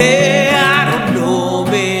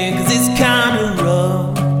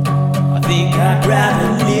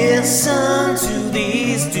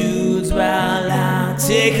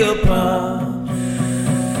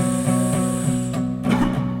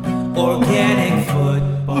Organic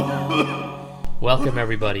Football. Welcome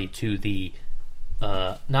everybody to the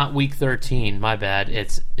not week 13, my bad.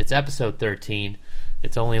 It's episode 13.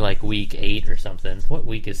 It's only like week 8 or something. What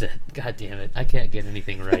week is it? God damn it. I can't get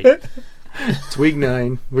anything right. It's week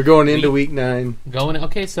 9. We're going into week 9.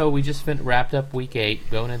 Okay, so we just wrapped up week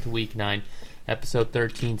 8, going into week 9, episode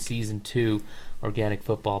 13, season 2, Organic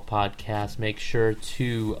Football Podcast. Make sure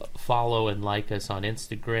to follow and like us on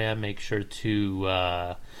Instagram. Make sure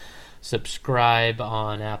to subscribe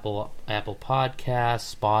on Apple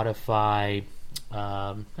Podcasts, Spotify.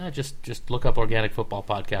 Just look up Organic Football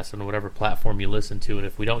Podcast on whatever platform you listen to, and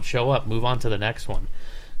if we don't show up, move on to the next one,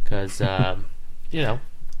 because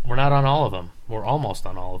we're not on all of them. We're almost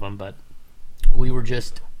on all of them, but we were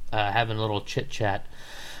just having a little chit chat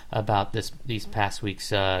about these past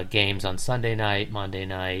week's games on Sunday night, Monday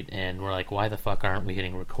night, and we're like, why the fuck aren't we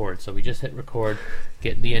hitting record? So we just hit record,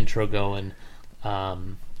 get the intro going,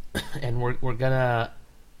 and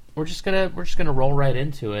we're just gonna roll right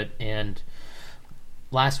into it. And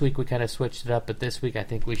last week we kind of switched it up, but this week I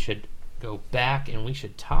think we should go back and we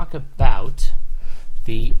should talk about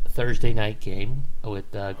the Thursday night game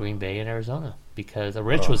with Green Bay and Arizona, because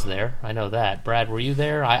Rich was there. I know that. Brad, were you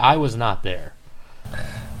there? I was not there.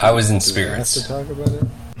 I was in spirits. Do we have to talk about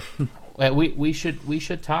it? we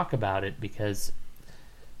should talk about it, because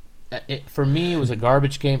for me it was a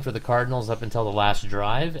garbage game for the Cardinals up until the last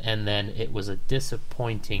drive, and then it was a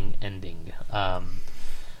disappointing ending.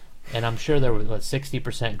 And I'm sure there was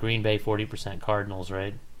 60% Green Bay, 40% Cardinals,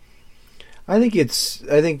 right? I think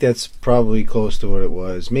that's probably close to what it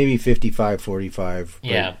was. Maybe 55-45.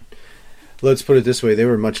 Yeah. Let's put it this way: they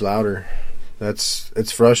were much louder.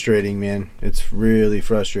 It's frustrating, man. It's really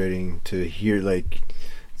frustrating to hear like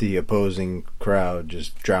the opposing crowd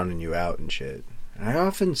just drowning you out and shit. And I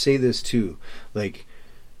often say this too. Like,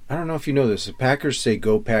 I don't know if you know this. The Packers say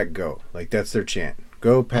 "Go Pack, go." Like that's their chant.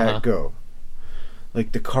 "Go Pack, go."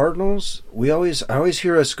 Like the Cardinals, I always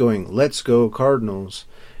hear us going, "Let's go Cardinals,"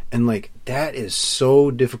 and like that is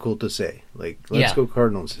so difficult to say. Like, "Let's go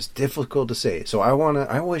Cardinals." It's difficult to say. So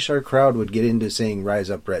I wish our crowd would get into saying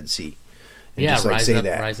 "Rise Up Red Sea." And just, like,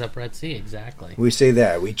 Rise Up Red Sea, exactly. We say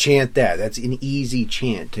that. We chant that. That's an easy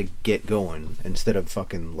chant to get going instead of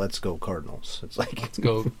fucking "Let's go Cardinals." It's like, let's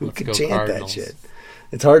go chant Cardinals. that shit.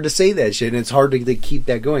 It's hard to say that shit, and it's hard to keep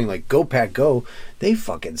that going. Like, "Go Pack, go." They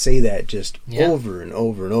fucking say that just over and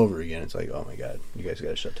over and over again. It's like, oh my god, you guys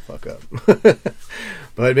gotta shut the fuck up.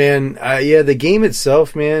 But man, the game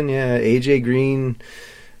itself, man, AJ Green,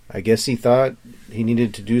 I guess he thought he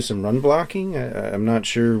needed to do some run blocking. I'm not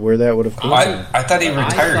sure where that would have come from. I thought he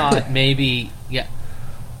retired. I thought maybe,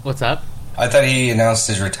 What's up? I thought he announced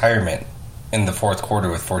his retirement in the fourth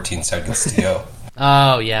quarter with 14 seconds to go.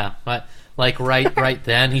 Oh yeah, but like right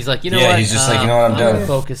then he's like, what? He's just like, I'm done.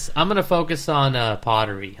 I'm gonna focus on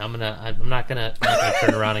pottery. I'm not gonna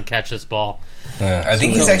turn around and catch this ball. I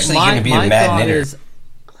think he's actually going to be a mad knitter.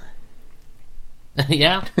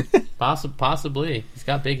 Yeah, possibly. He's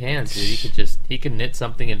got big hands, dude. He can knit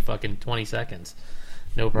something in fucking 20 seconds,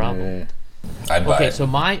 no problem. I'd buy it. So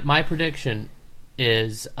my prediction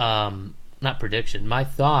is not prediction. My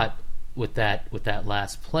thought with that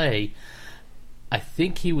last play, I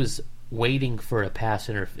think he was waiting for a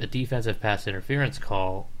defensive pass interference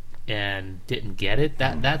call and didn't get it.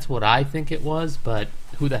 That's what I think it was, but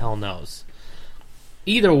who the hell knows?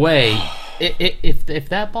 Either way, if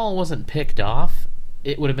that ball wasn't picked off,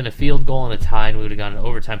 it would have been a field goal and a tie, and we would have gone to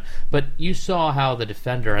overtime. But you saw how the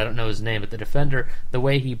defender, I don't know his name, but the defender, the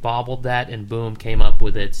way he bobbled that and boom, came up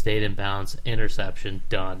with it, stayed in bounds, interception,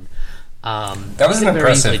 done. That was an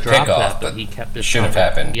impressive pickoff, but he kept it. Should have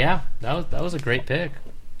happened. Yeah, that was a great pick.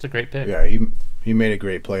 It's a great pick. Yeah, he made a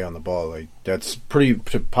great play on the ball. Like, that's pretty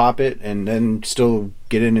to pop it and then still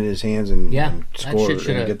get it in his hands and score and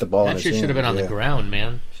get the ball in his hands. That shit should have been on the ground,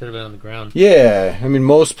 man. Should have been on the ground. Yeah, I mean,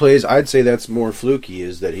 most plays, I'd say that's more fluky,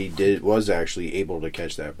 is that he was actually able to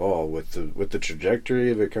catch that ball with the trajectory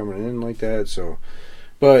of it coming in like that. So,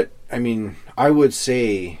 but I mean, I would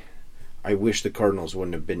say I wish the Cardinals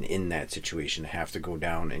wouldn't have been in that situation to have to go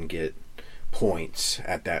down and get points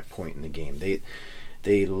at that point in the game.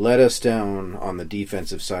 They let us down on the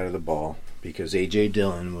defensive side of the ball because A.J.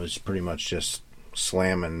 Dillon was pretty much just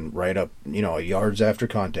slamming right up, yards after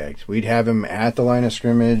contact. We'd have him at the line of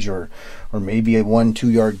scrimmage or maybe a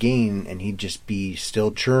 1-2 yard gain, and he'd just be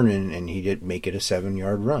still churning, and he'd make it a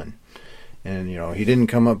 7-yard run. And, he didn't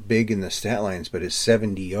come up big in the stat lines, but his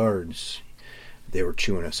 70 yards, they were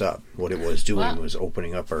chewing us up. What it was doing was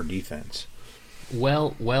opening up our defense.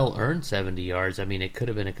 Well earned 70 yards. I mean, it could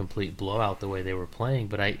have been a complete blowout the way they were playing,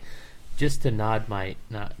 but just to nod my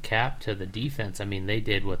cap to the defense, I mean, they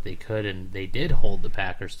did what they could, and they did hold the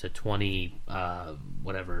Packers to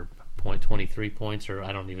 23 points, or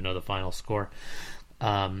I don't even know the final score.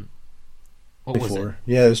 What was it?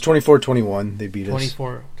 Yeah, it was 24-21. They beat us.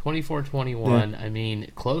 24-21. I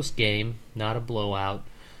mean, close game, not a blowout.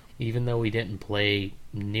 Even though we didn't play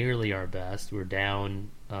nearly our best, we're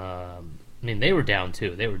down. They were down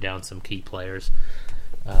too. They were down some key players.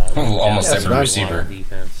 Almost every receiver.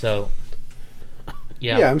 Defense. So,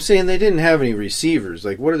 yeah, I'm saying they didn't have any receivers.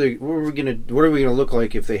 Like, what are we gonna look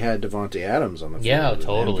like if they had Devontae Adams on the field? Yeah,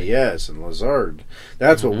 totally. MVS and Lazard.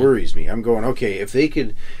 That's what worries me. I'm going, okay, if they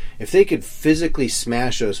could physically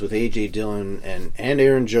smash us with A.J. Dillon and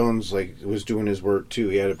Aaron Jones, like, was doing his work too.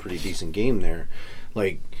 He had a pretty decent game there.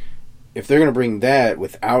 Like, if they're going to bring that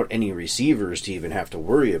without any receivers to even have to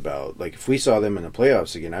worry about, like, if we saw them in the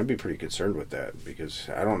playoffs again, I'd be pretty concerned with that, because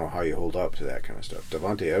I don't know how you hold up to that kind of stuff.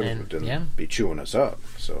 Devontae Adams wouldn't be chewing us up.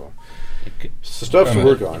 So, stuff to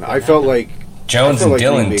work on. I felt like Jones and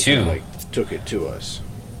Dillon too took it to us.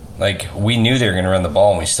 Like, we knew they were going to run the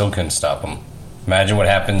ball, and we still couldn't stop them. Imagine what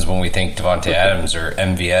happens when we think Devontae Adams or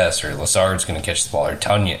MVS or Lazard's going to catch the ball, or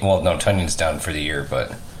Tunyon. Well, no, Tunyon's down for the year,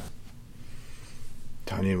 but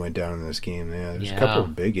Tunyon went down in this game. Yeah, there's a couple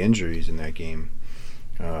of big injuries in that game.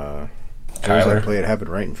 Kyler play it happened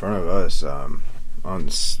right in front of us. And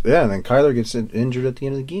then Kyler gets injured at the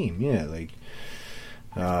end of the game. Yeah, like,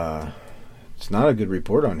 it's not a good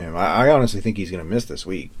report on him. I honestly think he's going to miss this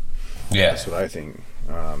week. Yeah, that's what I think.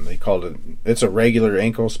 They called it. It's a regular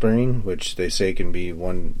ankle sprain, which they say can be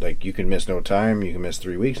one. Like, you can miss no time. You can miss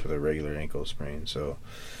 3 weeks with a regular ankle sprain. So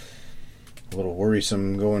a little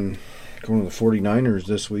worrisome going to the 49ers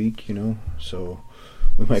this week, so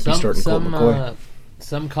we might be starting Colt McCoy.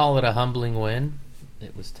 Some call it a humbling win.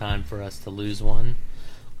 It was time for us to lose one.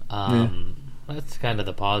 That's kind of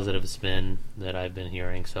the positive spin that I've been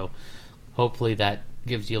hearing, so hopefully that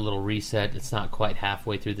gives you a little reset. It's not quite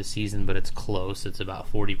halfway through the season, but it's close. It's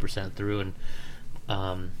about 40% through, and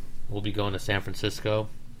we'll be going to San Francisco.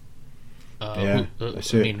 And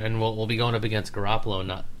we'll be going up against Garoppolo,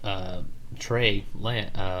 not Trey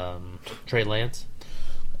Lance.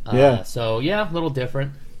 So a little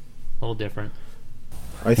different.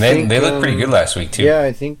 I think they looked pretty good last week too. Yeah,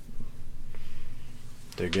 I think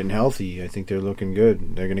they're getting healthy. I think they're looking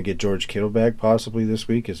good. They're going to get George Kittle back possibly this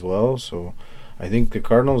week as well. So I think the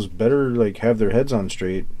Cardinals better have their heads on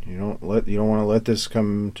straight. You don't want to let this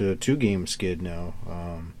come to a 2-game skid now.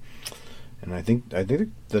 And I think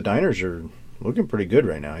the Niners are looking pretty good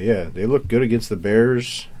right now. Yeah, they look good against the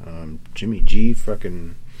Bears. Jimmy G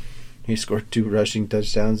he scored 2 rushing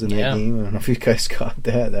touchdowns in that game. I don't know if you guys caught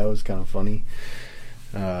that. That was kind of funny.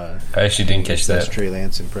 I actually didn't catch that. That's Trey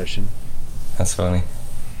Lance impression. That's funny.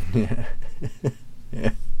 Yeah.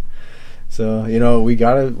 Yeah. So, we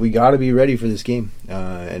gotta be ready for this game.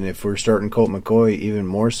 And if we're starting Colt McCoy, even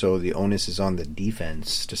more so, the onus is on the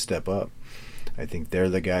defense to step up. I think they're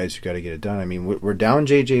the guys who got to get it done. I mean, we're down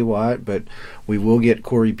J.J. Watt, but we will get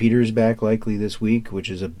Corey Peters back likely this week, which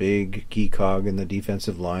is a big key cog in the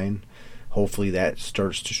defensive line. Hopefully that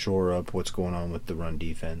starts to shore up what's going on with the run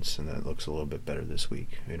defense, and that looks a little bit better this week.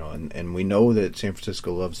 And we know that San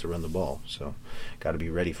Francisco loves to run the ball, so got to be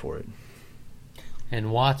ready for it.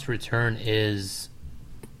 And Watt's return is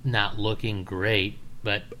not looking great,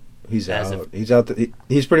 but he's out.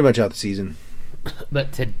 He's pretty much out the season.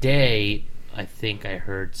 But today, I think I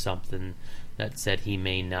heard something that said he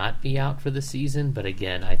may not be out for the season. But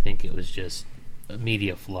again, I think it was just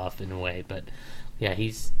media fluff in a way. But yeah,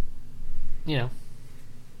 he's,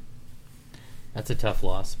 that's a tough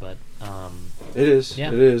loss. But it is.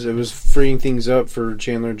 Yeah. It is. It was freeing things up for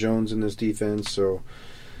Chandler Jones in this defense. So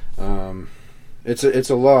it's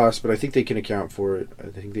a loss, but I think they can account for it. I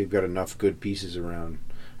think they've got enough good pieces around.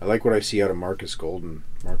 I like what I see out of Marcus Golden.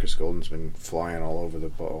 Marcus Golden's been flying all over the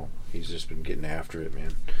ball. He's just been getting after it,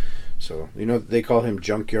 man. So, they call him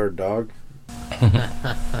Junkyard Dog.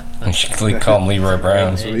 You should call him Leroy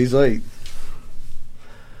Brown. That's what he's like.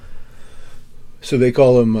 So they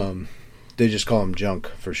call him, they just call him Junk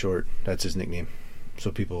for short. That's his nickname. So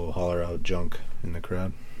people will holler out Junk in the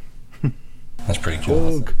crowd. That's pretty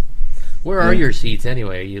cool. Junk. Where are your seats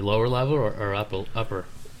anyway? Are you lower level or upper?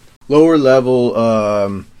 Lower level,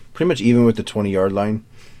 pretty much even with the 20-yard line.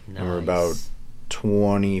 Nice. And we're about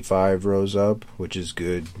 25 rows up, which is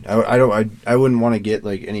good. I wouldn't want to get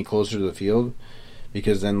any closer to the field,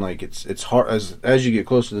 because then it's hard as you get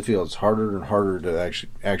closer to the field, it's harder and harder to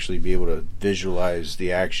actually be able to visualize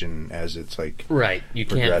the action as it's right. You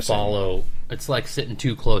can't follow. It's like sitting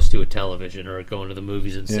too close to a television or going to the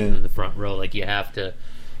movies and sitting in the front row. You have to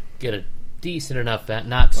get decent enough,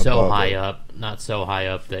 not so Above high it. up, not so high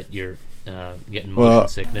up that you're getting motion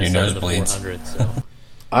sickness your under the nosebleeds. 400. So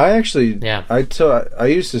I actually, Yeah. I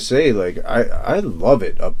used to say like I love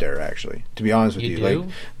it up there. Actually, to be honest with You you, do?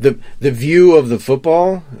 like the view of the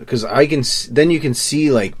football, because then you can see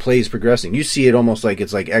like plays progressing. You see it almost like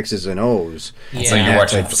it's like X's and O's. It's Yeah. like you're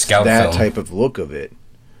watching scout that film. type of look of it.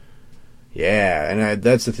 Yeah, and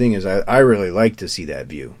that's the thing is I really like to see that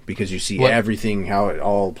view because you see What- everything, how it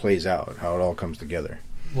all plays out, how it all comes together.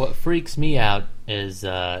 what freaks me out is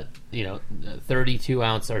 32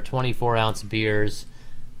 ounce or 24 ounce beers,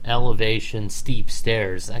 elevation, steep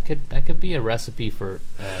stairs. That could be a recipe for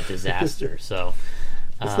disaster. So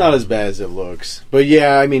It's not as bad as it looks, but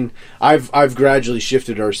yeah, I mean, I've gradually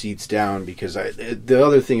shifted our seats down because the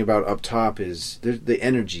other thing about up top is the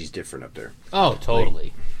energy's different up there. oh,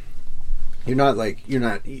 totally. You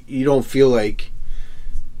don't feel like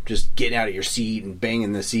just getting out of your seat and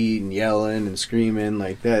banging the seat and yelling and screaming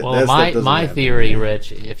like that. Well, that stuff my doesn't my happen. theory,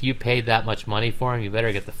 Rich, if you paid that much money for him, you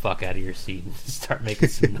better get the fuck out of your seat and start making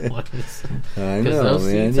some noise. I Because know, those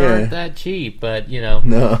man. seats Yeah. aren't that cheap. But No.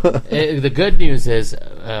 the good news is,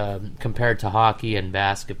 compared to hockey and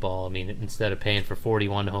basketball, I mean, instead of paying for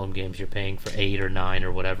 41 home games, you're paying for 8 or 9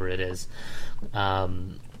 or whatever it is.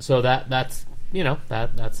 So that's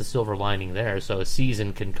that's the silver lining there. So a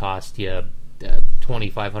season can cost you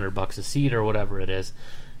 $2,500 a seat or whatever it is.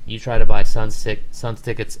 You try to buy Suns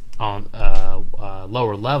tickets on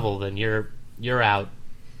lower level, then you're out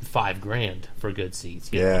 $5,000 for good seats.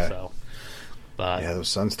 You know, Yeah. so, but Yeah, those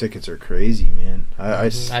Suns tickets are crazy, man.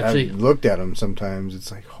 Actually- I've looked at them sometimes.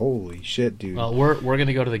 It's like, holy shit, dude. well, we're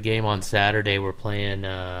gonna go to the game on Saturday. We're playing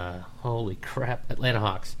holy crap, Atlanta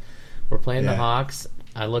Hawks. We're playing the Yeah. Hawks.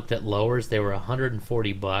 I looked at lowers; they were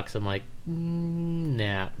 $140. I'm like,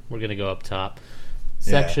 nah, we're gonna go up top.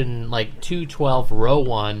 Section like 212, row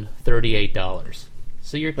 1, $38.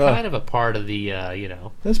 So you're kind of a part of the,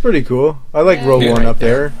 That's pretty cool. I like Yeah, row you're one right up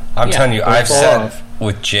there. there. I'm Yeah, telling you, don't I've fall sat off.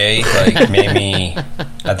 with Jay, like maybe,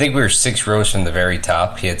 I think we were 6 rows from the very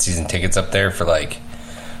top. He had season tickets up there for like,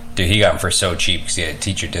 dude, he got them for so cheap because he had a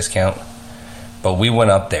teacher discount. But we went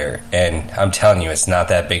up there, and I'm telling you, it's not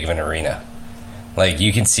that big of an arena. Like,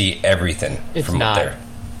 you can see everything It's from not. up there.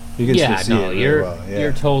 You can yeah, still see no, it you're really well. Yeah.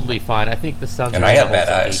 you're totally fine. I think the Suns And are I have almost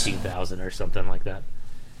bad like eyes. 18,000 or something like that.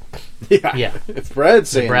 Yeah. If Brad's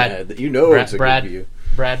saying Brad- that, you know Brad- it's a Brad- good view.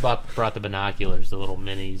 Brad brought the binoculars, the little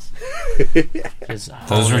minis.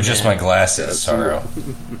 Those were just my man. glasses, Sorrow.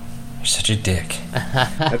 You're such a dick.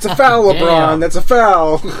 That's a foul, Damn. LeBron. That's a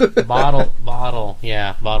foul. bottle.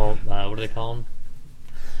 Yeah, bottle. What do they call them?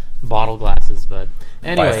 Bottle glasses. But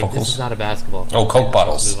anyway, Bifocals. this is not a basketball. Oh, Coke Let's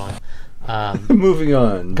bottles. Move on. Moving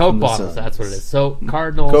on. Coke from the bottles. Suns. That's what it is. So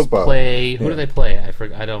Cardinals Coke bottle. play. Who Yeah. do they play? I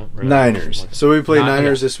forgot. I don't remember. Niners. So we play Not-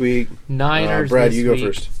 Niners this week. Niners. Brad, this you go week.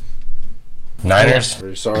 first. Niners?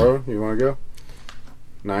 For Sorrow, you want to go?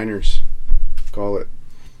 Niners. Call it.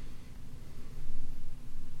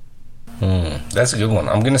 That's a good one.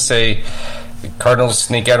 I'm going to say the Cardinals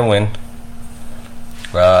sneak out a win.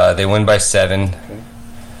 They win by 7. Okay.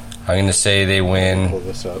 I'm going to say they win. Pull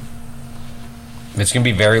this up. It's going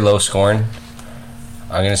to be very low scoring.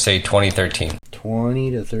 I'm going to say 20-13.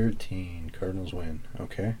 20-13. Cardinals win.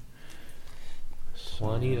 Okay.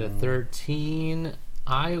 20-13.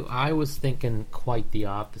 I was thinking quite the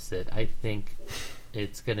opposite. I think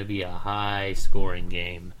it's going to be a high scoring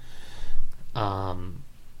game.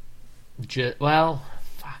 Well,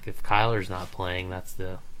 fuck. If Kyler's not playing, that's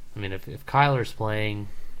the. I mean, if Kyler's playing,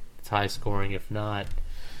 it's high scoring. If not,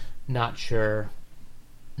 not sure.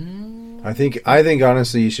 I think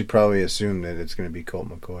honestly you should probably assume that it's going to be Colt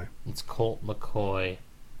McCoy. It's Colt McCoy.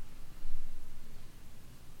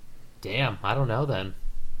 Damn, I don't know then.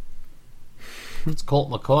 It's Colt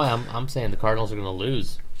McCoy. I'm saying the Cardinals are going to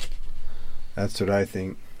lose. That's what I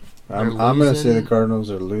think. They're I'm going to say the losing. Cardinals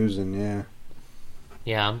are losing, yeah.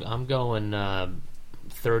 Yeah, I'm going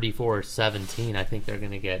 34-17. I think they're going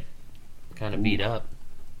to get kind of beat up.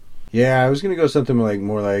 Yeah, I was going to go something like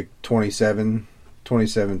more like 27-20.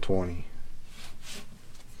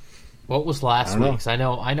 What was last I don't know. week's? I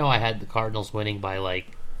know I had the Cardinals winning by like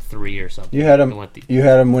 3 or something. You had them. It went the, You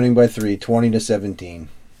had them winning by 3, 20-17.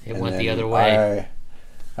 it And went the then other way.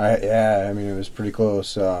 I mean, it was pretty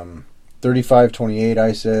close. 35-28,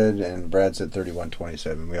 I said, and Brad said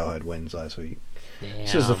 31-27. We all had wins last week.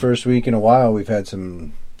 This is the first week in a while we've had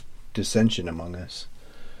some dissension among us.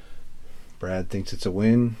 Brad thinks it's a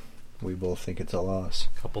win. We both think it's a loss.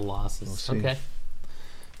 Couple losses. We'll see. Okay.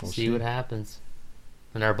 We'll see see. what happens.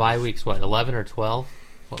 And our bye week's what? 11 or 12?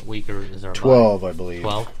 What week is our 12, I believe. bye?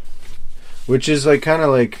 12. Which is like kind of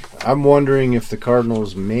like I'm wondering if the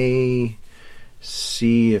Cardinals may.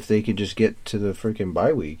 see if they could just get to the freaking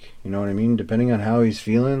bye week. You know what I mean? Depending on how he's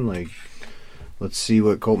feeling, like, let's see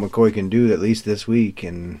what Colt McCoy can do at least this week,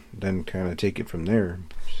 and then kind of take it from there.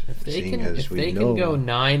 If they can go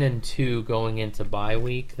 9-2 going into bye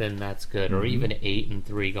week, then that's good. Or even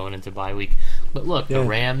 8-3 going into bye week. But look, the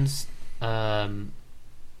Rams are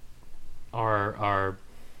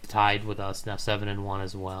tied with us now, 7-1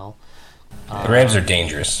 as well. The Rams are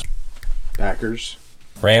dangerous. Packers.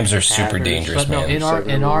 Rams are super dangerous, but no,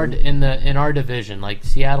 man. in our division, like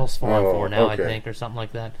Seattle's 4-4 now, okay. I think, or something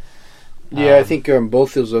like that. Yeah, I think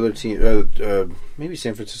both those other teams. Maybe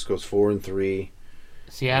San Francisco's 4-3.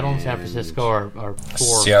 Seattle and San Francisco are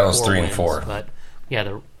four. Seattle's 3-4, but yeah,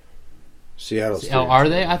 the Seattle's. Are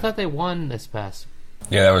they? I thought they won this past.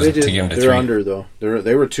 Yeah, that was to get them to 3. They're under though.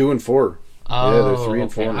 They were 2-4. Oh, yeah, they're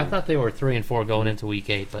 3-4. Okay. I thought they were 3-4 going into week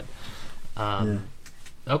 8, but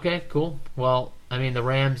okay, cool. Well, I mean, the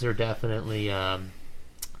Rams are definitely a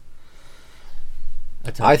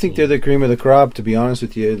tough I think team. they're the cream of the crop, to be honest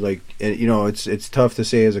with you. Like, you know, it's tough to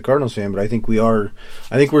say as a Cardinals fan, but I think we are.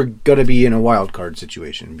 I think we're going to be in a wild card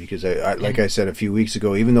situation because, like I said a few weeks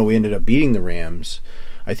ago, even though we ended up beating the Rams,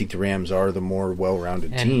 I think the Rams are the more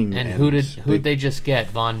well-rounded team. And who did they just get?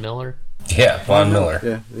 Von Miller. Yeah, Von Miller.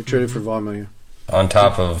 Yeah, they traded for Von Miller. On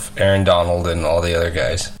top of Aaron Donald and all the other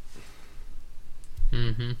guys.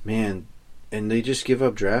 Mm-hmm. Man, and they just give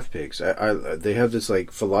up draft picks. They have this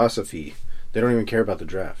like philosophy. They don't even care about the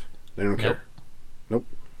draft. They don't care. Nope.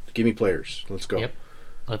 Give me players. Let's go. Yep.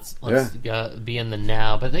 Let's be in the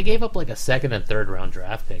now. But they gave up like a second and third round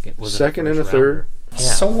draft pick. It was second and a third. Yeah.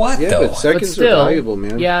 So what, Yeah, though? but seconds still, are valuable,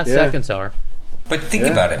 man. Yeah, seconds are. But think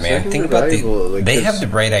Yeah, about it, man. seconds Think are about valuable, like, they that's- have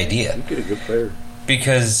the right idea. You get a good player.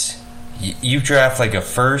 Because you draft like a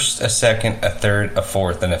first, a second, a third, a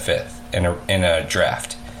fourth, and a fifth in a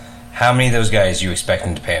draft. How many of those guys do you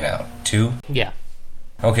expecting to pan out? 2? Yeah.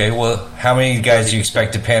 Okay, well, how many guys do you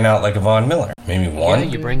expect to pan out like a Von Miller? Maybe 1? Yeah,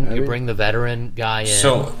 you bring the veteran guy in.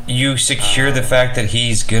 So you secure the fact that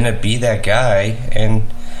he's going to be that guy, and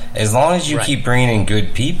as long as you keep bringing in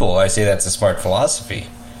good people, I say that's a smart philosophy.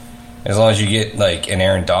 As long as you get like an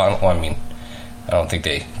Aaron Donald, well, I mean, I don't think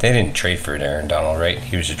they didn't trade for an Aaron Donald, right?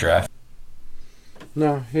 He was a draft.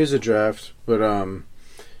 No, here's a draft, but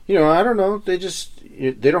you know, I don't know. They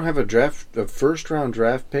don't have a first round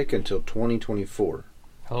draft pick until 2024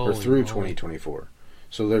 or through 2024.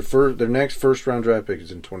 So their next first round draft pick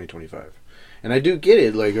is in 2025. And I do get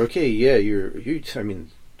it. Like, okay, yeah, I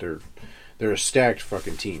mean, they're a stacked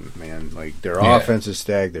fucking team, man. Like, their offense is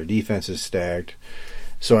stacked, their defense is stacked.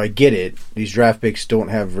 So I get it. These draft picks don't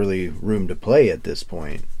have really room to play at this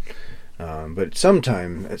point. But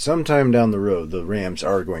sometime down the road, the Rams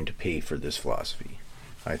are going to pay for this philosophy.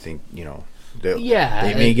 I think, you know, they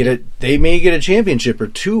may get a championship or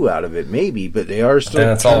 2 out of it, maybe, but they are still. Then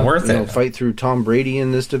it's all worth it. Fight through Tom Brady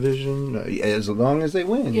in this division as long as they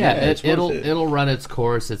win. Yeah, it'll run its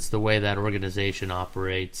course. It's the way that organization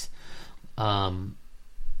operates. And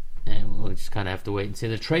we'll just kind of have to wait and see.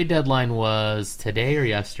 The trade deadline was today or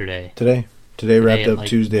yesterday? Today wrapped up like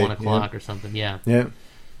Tuesday. 1 o'clock or something, yeah. Yeah.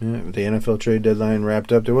 The NFL trade deadline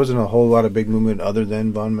wrapped up. There wasn't a whole lot of big movement other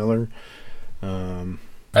than Von Miller.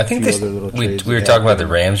 I think we were talking about the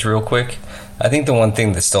Rams real quick. I think the one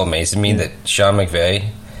thing that still amazes me that Sean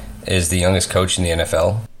McVay is the youngest coach in the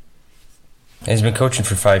NFL. And he's been coaching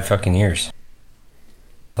for 5 fucking years.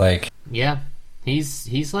 Like, yeah,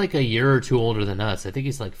 he's like a year or 2 older than us. I think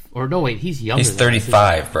he's like, or no, wait, he's younger. He's than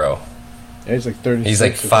 35, us, bro. Yeah, he's like 36. He's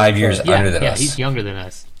like 5 years under than us. Yeah, he's younger than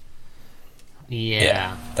us.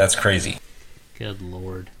 Yeah, that's crazy. Good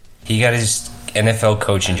lord. He got his NFL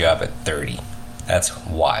coaching job at 30. That's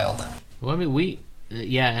wild. Well, I mean,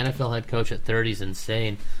 NFL head coach at 30 is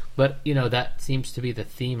insane. But, you know, that seems to be the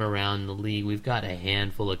theme around the league. We've got a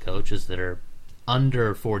handful of coaches that are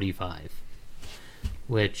under 45.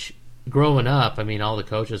 Which, growing up, I mean, all the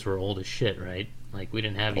coaches were old as shit, right? Like, we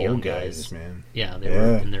didn't have young guys. Man. Yeah, they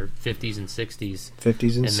were in their 50s and 60s.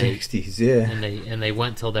 50s and 60s, yeah. And they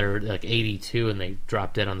went till they're like 82 and they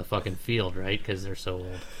dropped dead on the fucking field, right? Because they're so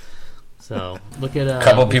old. So look at a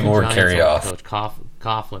couple people were carried off. Coach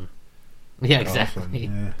Coughlin. Yeah, exactly.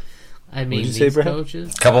 Yeah. I mean, these these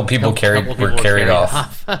coaches. A couple people were carried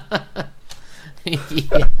off.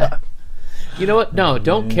 Yeah. You know what? No,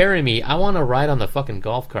 don't carry me. I want to ride on the fucking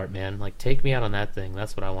golf cart, man. Like, take me out on that thing.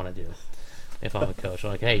 That's what I want to do. If I'm a coach,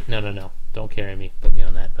 I'm like, hey, no, don't carry me. Put me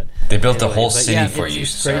on that. But they built a whole city for you,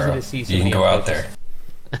 Sarah. You can go out there.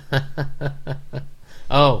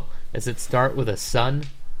 Oh, does it start with a sun?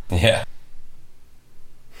 Yeah.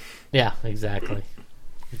 Yeah, exactly.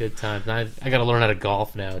 Good times. I got to learn how to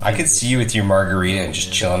golf now. I could see you with your margarita and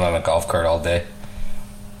just chilling on a golf cart all day.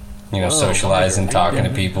 Socializing, talking to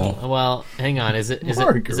people. Well, hang on. Is it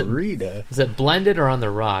margarita? Is it blended or on the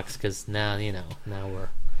rocks? Because now we're.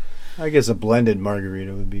 I guess a blended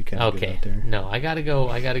margarita would be kind of good out there. No, I gotta go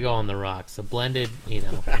on the rocks. A blended,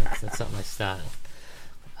 that's not my style.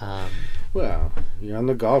 Well, you're on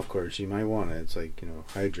the golf course. You might want it. It's like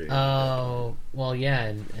hydrated. Oh, well, yeah.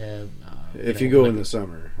 And if you go in the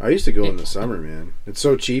summer, I used to go in the summer, man. It's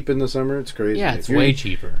so cheap in the summer. It's crazy. Yeah, it's way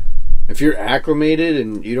cheaper. If you're acclimated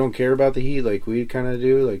and you don't care about the heat like we kind of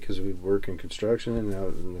do, like because we work in construction and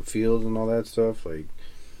out in the field and all that stuff, like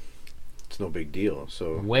it's no big deal.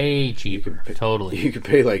 So way cheaper, totally. You could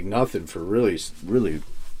pay like nothing for really, really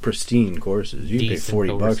pristine courses. You can pay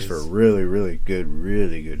 $40 for really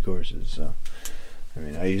good courses. So, I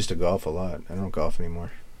mean, I used to golf a lot. I don't golf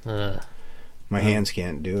anymore. My hands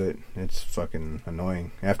can't do it. It's fucking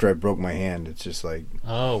annoying. After I broke my hand, it's just like,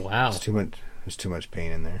 oh wow, it's too much. There's too much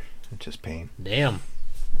pain in there. It's just pain. Damn.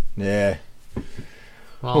 Yeah.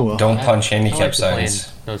 Well, don't punch handicap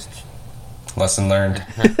signs. Lesson learned.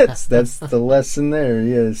 that's the lesson there.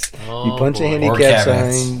 Yes. Oh, you punch a handicap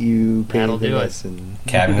sign, you pay the lesson.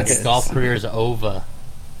 Cabinets. The golf career is over.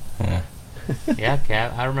 Yeah,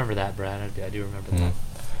 I remember that, Brad. I do remember that.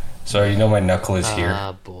 So my knuckle is here.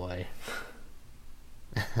 Ah, boy.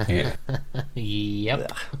 Yeah.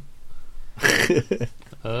 Yep.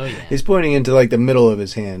 Oh yeah. He's pointing into like the middle of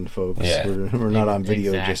his hand, folks. Yeah. We're not on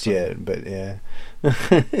video just yet, but yeah.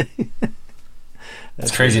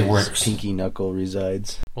 That's crazy. It works. Pinky knuckle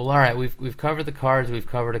resides. Well, all right. We've covered the Cards. We've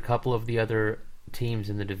covered a couple of the other teams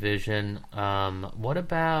in the division. What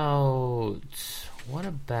about?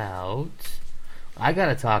 I got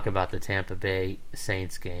to talk about the Tampa Bay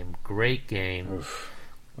Saints game. Great game.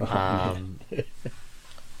 I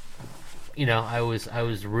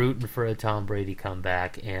was rooting for a Tom Brady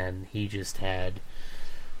comeback, and he just had,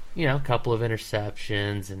 a couple of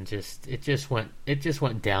interceptions, and it just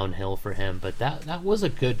went downhill for him. But that was a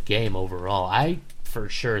good game overall. I for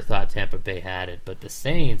sure thought Tampa Bay had it, but the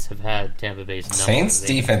Saints have had Tampa Bay's number. Saints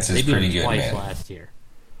defense is pretty good, twice man. Last year.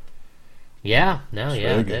 Yeah,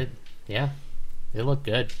 they look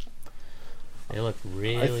good. They look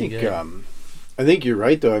really good. I think you're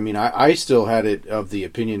right, though. I mean, I still had it of the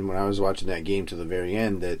opinion when I was watching that game to the very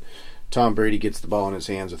end that Tom Brady gets the ball in his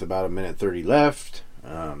hands with about 1:30 left.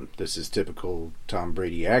 This is typical Tom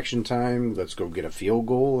Brady action time. Let's go get a field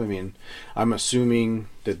goal. I mean, I'm assuming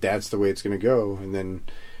that that's the way it's going to go, and then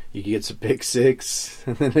he gets a pick six,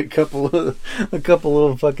 and then a couple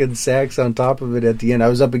little fucking sacks on top of it at the end. I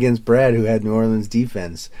was up against Brad, who had New Orleans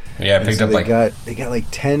defense. Yeah, I picked up they got like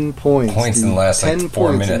 10 points. Points in the last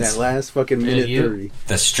 4 minutes. In that last fucking minute 30.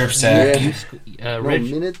 The strip sack.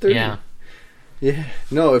 Minute 30. Yeah. Yeah.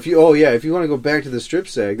 No, if you want to go back to the strip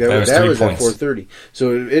sack, that was at 4:30.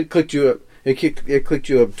 So it clicked you up. It clicked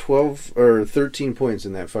you up 12 or 13 points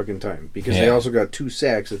in that fucking time because they also got 2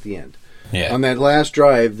 sacks at the end. Yeah. On that last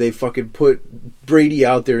drive, they fucking put Brady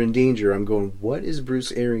out there in danger. I'm going, what is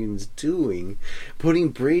Bruce Arians doing? Putting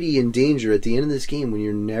Brady in danger at the end of this game when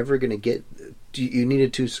you're never going to get... You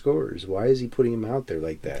needed 2 scores. Why is he putting him out there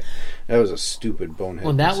like that? That was a stupid bonehead.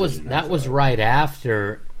 Well, that was right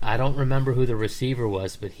after... I don't remember who the receiver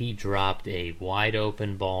was, but he dropped a wide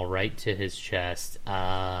open ball right to his chest.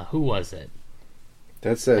 Who was it?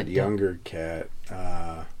 That's that younger cat.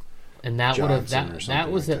 And that would have that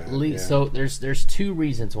was like at least so. There's 2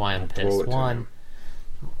 reasons why I'm pissed. One,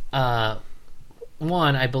 I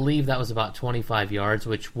believe that was about 25 yards,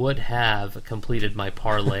 which would have completed my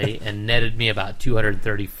parlay and netted me about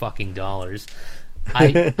 $230 fucking dollars.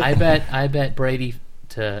 I bet Brady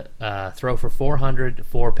to throw for 400,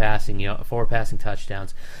 4 passing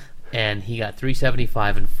touchdowns, and he got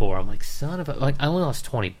 375 and 4. I'm like, son of a... Like, I only lost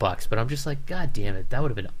 $20, but I'm just like, God damn it, that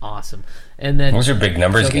would have been awesome. And then those are big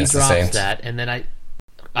numbers against the Saints. That, and then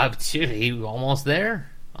he almost there.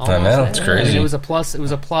 I know, it's crazy. I mean, it was a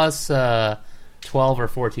plus 12 or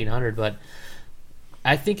 1400, but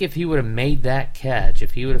I think if he would have made that catch,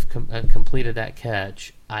 if he would have completed that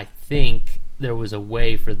catch, I think there was a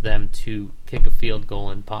way for them to kick a field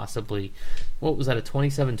goal and possibly, what was that, a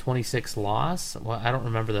 27-26 loss? Well, I don't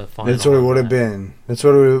remember the final. That's what it would have been. That's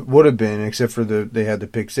what it would have been, except for they had the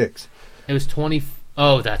pick six. It was 20.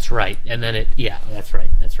 Oh, that's right. And then that's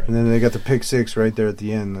right. And then they got the pick six right there at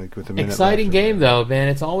the end, like with a minute. Exciting game though, man.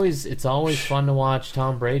 It's always fun to watch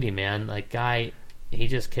Tom Brady, man. Like guy, he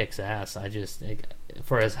just kicks ass.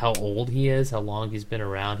 For how old he is, how long he's been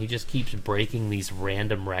around, he just keeps breaking these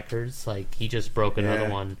random records. Like he just broke another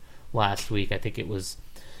one last week. I think it was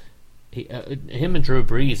him and Drew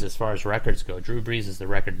Brees, as far as records go, Drew Brees is the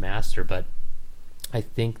record master, but I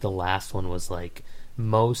think the last one was like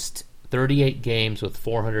most 38 games with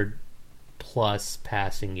 400 plus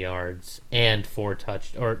passing yards and 4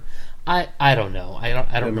 or I don't know.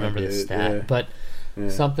 I don't remember the stat, but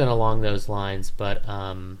something along those lines. But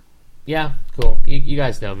yeah, cool. You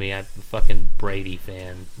guys know me. I'm a fucking Brady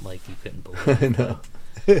fan, like you couldn't believe. I know.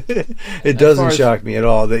 It doesn't shock me at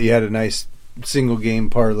all that you had a nice single game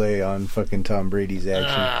parlay on fucking Tom Brady's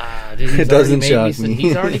action. Dude, it doesn't shock me.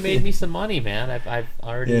 He's already made me some money, man. I've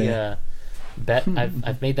already bet.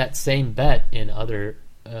 I've made that same bet in other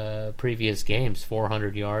previous games.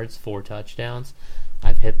 400 yards, 4 touchdowns.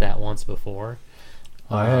 I've hit that once before.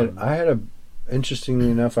 I had a interestingly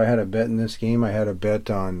enough, I had a bet in this game. I had a bet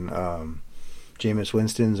on Jameis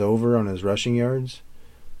Winston's over on his rushing yards,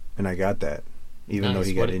 and I got that, even though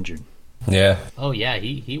he got injured. Yeah. Oh yeah,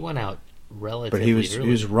 he went out relatively. But he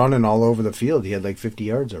was running all over the field. He had like 50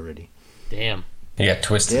 yards already. Damn. He got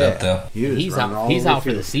twisted up though. He's out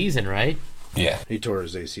for the season, right? Yeah. He tore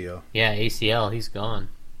his ACL. Yeah, ACL. He's gone.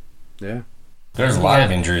 Yeah. There's a lot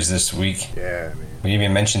of injuries this week. Yeah, man. We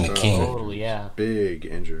even mentioned the King. Totally, yeah. Big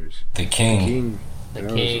injuries. The King.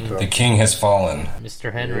 The King has fallen.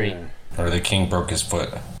 Mr. Henry. Yeah. Or the King broke his foot.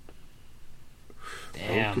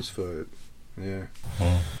 Damn. Broke his foot. Yeah.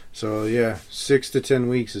 So yeah, 6 to 10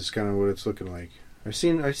 weeks is kind of what it's looking like. I've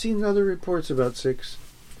seen other reports about 6.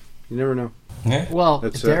 You never know. Yeah. Well,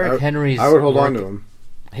 Derrick Henry's. I would hold on to him.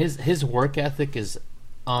 His work ethic is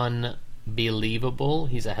unbelievable.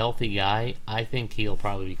 He's a healthy guy. I think he'll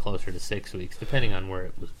probably be closer to 6 weeks, depending on where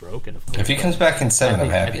it was broken. Of course. If he comes back in 7, I'm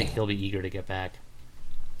happy. I think he'll be eager to get back.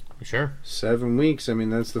 Sure. 7 weeks. I mean,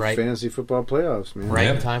 that's the fantasy football playoffs, man. Right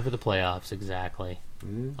in time for the playoffs, exactly.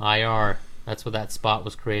 IR. That's what that spot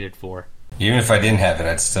was created for. Even if I didn't have it,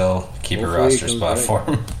 I'd still keep a roster spot for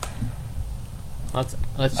him.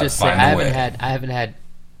 Let's just say I haven't had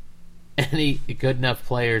any good enough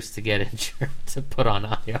players to get injured to put on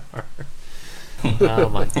IR. Oh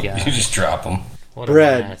my god! You just drop them. What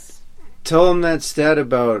Brad, a mess. Tell him that stat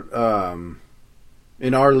about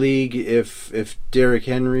in our league if Derrick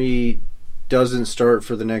Henry doesn't start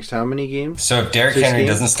for the next how many games? So if Derrick Henry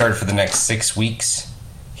doesn't start for the next 6 weeks,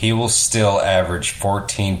 he will still average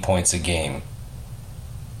 14 points a game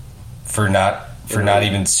for not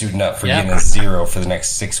even suiting up for getting a 0 for the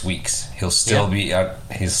next 6 weeks. He'll still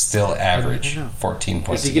he'll still average 14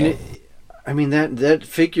 points a game. I mean that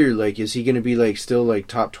figure, like, is he gonna be like still like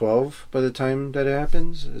top 12 by the time that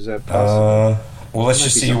happens? Is that possible? Well, let's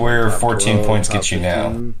just see where 14 12, points get you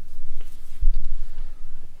 15.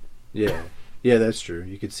 Now. Yeah, that's true.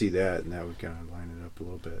 You could see that, and that would kind of line it up a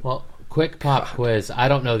little bit. Well, quick pop quiz. I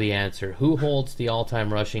don't know the answer. Who holds the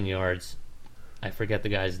all-time rushing yards? I forget the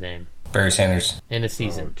guy's name. Barry Sanders. In a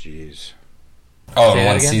season. Oh, jeez. Oh, in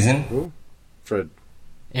one season? Who? Fred.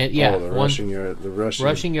 And, yeah, the rushing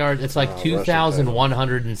yard. It's like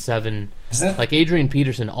 2,107. Isn't it? Like Adrian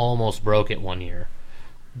Peterson almost broke it one year,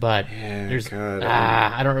 but I just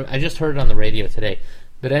heard it on the radio today.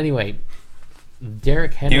 But anyway,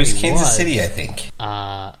 Derrick Henry. He was Kansas City, I think.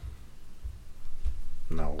 No.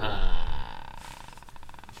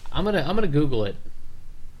 I'm gonna Google it.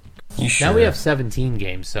 You sure? Now we have 17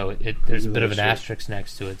 games, so there's a bit of an asterisk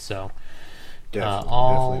next to it. So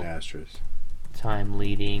definitely an asterisk. Time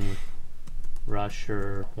leading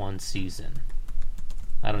rusher one season.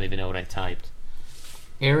 I don't even know what I typed.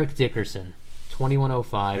 Eric Dickerson,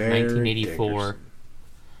 2105, 1984.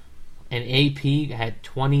 And AP had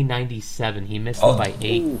 2097. He missed it by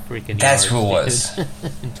 8 freaking yards. That's who it was.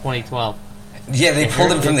 In 2012. Yeah, they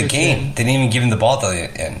pulled him from the game. They didn't even give him the ball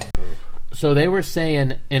at the end. So they were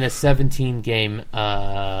saying in a 17-game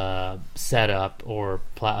setup, or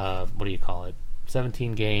what do you call it?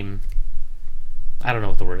 17-game... I don't know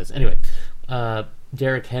what the word is. Anyway,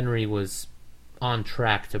 Derrick Henry was on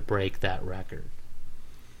track to break that record.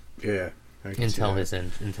 Yeah. Until his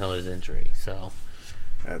injury. So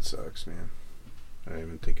that sucks, man. I didn't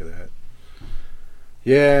even think of that.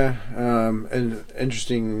 Yeah, and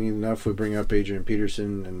interestingly enough, we bring up Adrian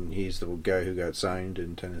Peterson, and he's the guy who got signed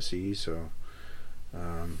in Tennessee. So,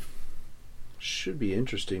 should be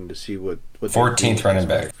interesting to see what 14th running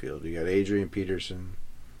back. Backfield. You got Adrian Peterson.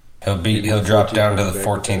 He'll drop down to the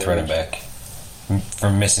 14th running back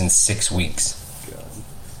for missing 6 weeks.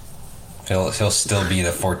 God. He'll still be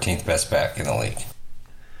the 14th best back in the league.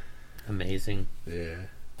 Amazing. Yeah.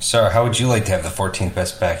 So, how would you like to have the 14th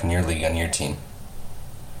best back in your league on your team?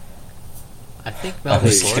 I think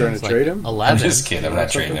Melvin Gordon's like trade him? 11. I'm just kidding. I'm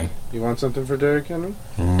not trading him. You want something for Derrick Henry?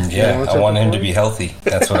 Yeah, I want him to be healthy.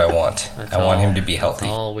 That's what I want. I want him to be healthy.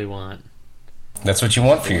 That's all we want. That's what you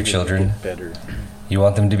want for your children. Get better. You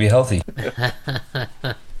want them to be healthy.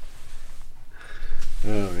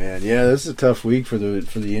 Oh man, yeah, this is a tough week for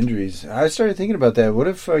the injuries. I started thinking about that. What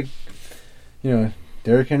if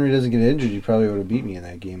Derrick Henry doesn't get injured? You probably would have beat me in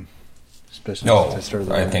that game. Especially No, since I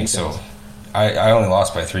started. I think so. I only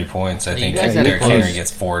lost by 3 points. I think guys had Derrick a close- Henry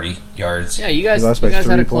gets 40 yards. Yeah, you guys We lost by had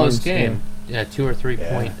 3 a close points, game. Yeah, 2 or 3 Yeah.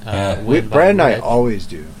 point Yeah. win. by Brad and I Rich. always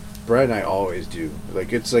do.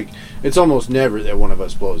 Like it's almost never that one of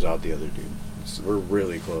us blows out the other dude. We're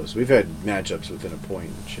really close. We've had matchups within a point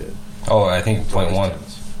and shit. Oh, I think It's point always 1.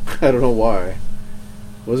 tense. I don't know why.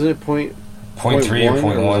 Wasn't it point 0.3 or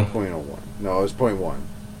point 1? Point 01. No, it was point 1.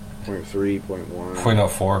 Point 3, point 1.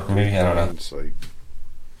 0.04, maybe? I don't know. It's like,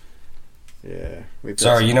 yeah. We've got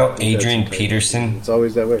Sorry, some- Adrian we've got some tight Peterson games. It's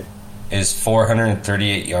always that way. is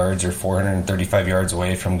 438 yards or 435 yards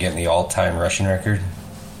away from getting the all-time rushing record.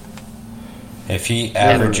 If he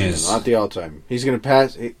averages... Not the all-time. He's gonna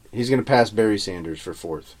pass. He's gonna pass Barry Sanders for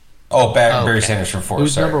 4th. Oh, Barry Okay. Sanders for 4th,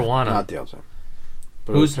 Who's sorry. number one? Not the all-time.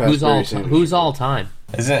 But Who's he'll pass Barry all Sanders who's for all 4th. time?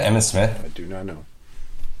 Isn't it Emmitt Smith? I do not know.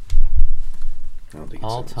 I don't think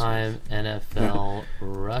it's All Emmitt time NFL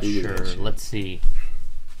rusher. shit. Let's see.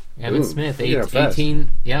 Emmett Ooh, Smith, look at how fast. 18.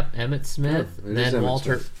 Yep, Emmett Smith. Yeah, it is then Emmitt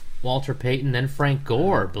Walter Smith. Walter Payton. Then Frank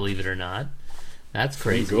Gore. Believe it or not, that's Smith.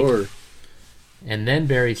 crazy. Gore. And then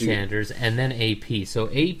Barry Sanders, and then AP. So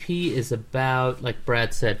AP is about, like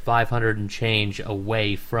Brad said, 500 and change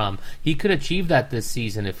away from. He could achieve that this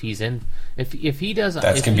season if he's in. If he does,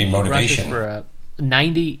 That's if gonna be he rushes motivation. for a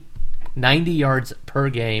 90 yards per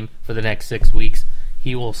game for the next 6 weeks.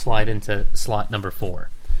 He will slide into slot number 4.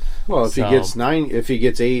 Well, if So- he gets 9, if he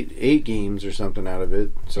gets eight games or something out of it,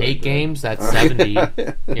 so 8 games, that's 70.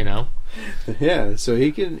 You know, Yeah, so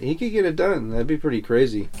he could get it done. That'd be pretty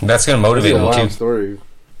crazy. That's going to It's motivate a him, wild too. story.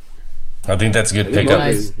 I think that's a good It'd be pickup.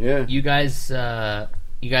 guys- yeah. you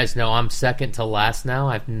guys know I'm second to last now.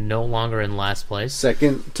 I'm no longer in last place.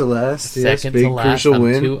 Second to last. Yes, Second big to last. crucial I'm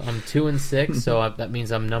win. 2 and 6, so that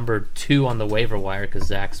means I'm number 2 on the waiver wire because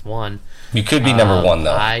Zach's won. You could be number 1,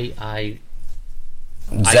 though. I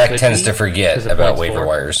Zach could tends be, to forget 'cause of about points waiver for.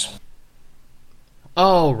 wires.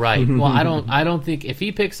 Oh right. Well, I don't think if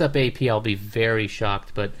he picks up AP, I'll be very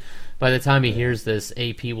shocked. But by the time he hears this,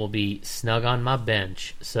 AP will be snug on my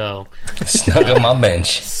bench. So Snug on my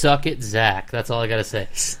bench. suck it, Zach. That's all I gotta say.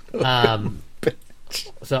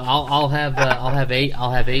 So I'll have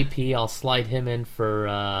AP. I'll slide him in for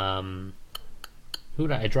who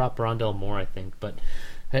did I dropped Rondell Moore, I think, but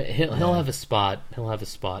he'll have a spot. He'll have a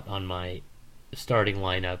spot on my starting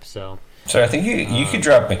lineup. So So I think you could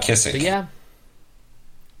drop McKissick. but yeah,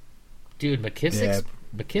 dude,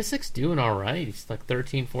 McKissick's doing all right. He's like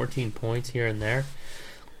 13, 14 points here and there.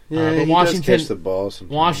 Yeah, but he Washington- does catch the ball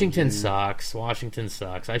sometimes. Washington yeah. sucks. Washington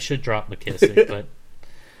sucks. I should drop McKissick, but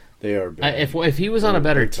They are bad. if he was on a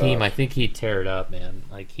better They're team, tough. I think he'd tear it up, man.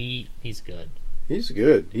 Like he's good. He's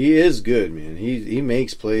good. He is good, man. He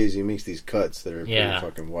makes plays. He makes these cuts that are Yeah. pretty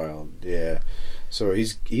fucking wild. Yeah. So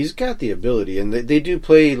he's got the ability, and they do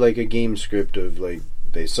play like a game script of like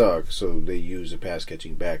they suck, so they use a pass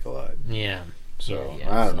catching back a lot. Yeah. So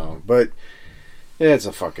Yeah, I don't so- know, but yeah,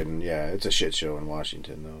 it's a shit show in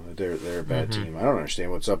Washington though. They're a bad Mm-hmm. team. I don't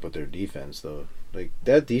understand what's up with their defense though. Like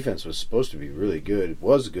that defense was supposed to be really good. It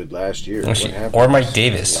was good last year. What happened Or Mike in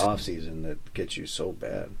Davis. the offseason that gets you so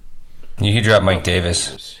bad. You could drop Mike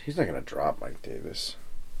Davis. He's not gonna drop Mike Davis.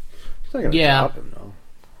 He's not gonna Yeah. drop him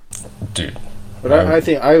though. Dude. But I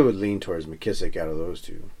think I would lean towards McKissick out of those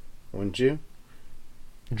two. Wouldn't you?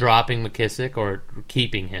 Dropping McKissick or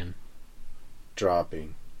keeping him?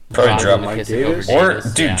 Dropping. Probably Dropping drop Mike McKissick Davis? over Or,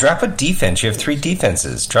 Davis, dude, yeah. drop a defense. You have 3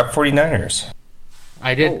 defenses. Drop 49ers.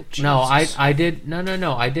 I did. Oh, No, Jesus. I did.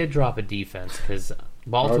 No. I did drop a defense because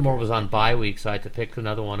Baltimore was on bye week, so I had to pick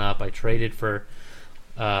another one up. I traded for.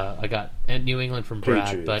 I got New England from Brad,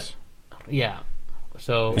 Patriots. but yeah.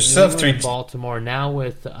 So You still have New England, 3 Baltimore now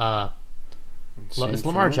with Same is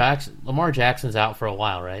Lamar thing? Jackson. Lamar Jackson's out for a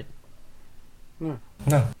while, right? No.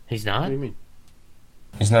 No, He's What not. do you mean?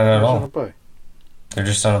 he's not at He's on a all. bye. They're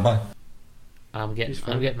just on a bye. I'm He's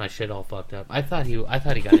fine. getting my shit all fucked up. I thought he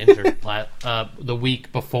got injured the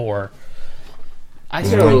week before. I He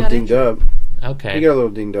said got a he little got dinged injured. up. Okay. He got a little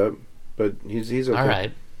dinged up, but he's okay. All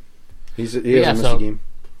right. He hasn't Yeah, missed so- a game.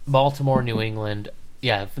 Baltimore, New England.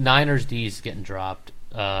 Yeah, Niners D's getting dropped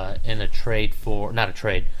in a trade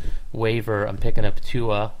waiver. I'm picking up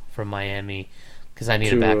Tua from Miami because I need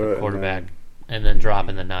a Tua, backup and quarterback, then- and then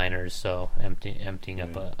dropping the Niners, so emptying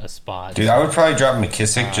up a spot. Dude, I would probably drop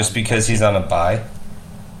McKissick just because he's on a bye.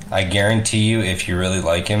 I guarantee you, if you really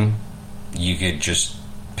like him, you could just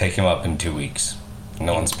pick him up in 2 weeks.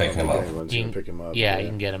 No one's picking him up. Anyone's You gonna can- pick him up. yeah, you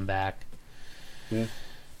can get him back. that's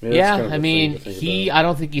Yeah, kind of I a mean, thing to think about. I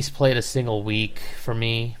don't think he's played a single week for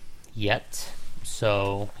me yet,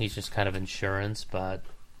 so he's just kind of insurance. But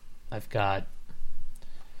I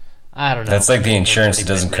don't know. That's like the insurance that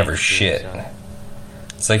Pretty doesn't cover mid-range too, shit. so.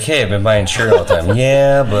 It's like, hey, I've been buying shirt all the time.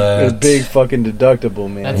 Yeah, A but big fucking deductible,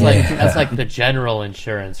 man. That's like the general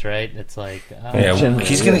insurance, right? It's like yeah, General,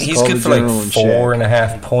 he's it's he's called good the for like general and check.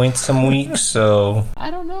 4.5 points some weeks. So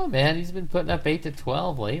I don't know, man. He's been putting up 8 to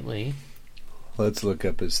 12 lately. Let's look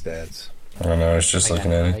up his stats. I don't know. I was just I got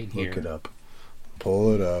looking at it. right here. Look it up.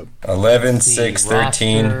 Pull it up. 11, Let's see, 6,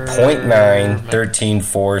 13, roster- 0.9, 13,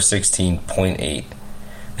 4, 16, 0.8.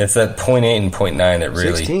 It's that 0.8 and 0.9 that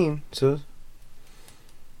really. 16.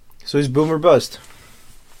 So he's boomer bust.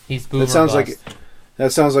 He's boomer That sounds bust.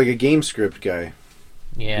 That sounds like a game script guy.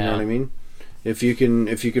 Yeah. You know what I mean? If you can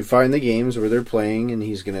find the games where they're playing and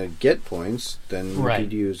he's gonna get points, then you Right.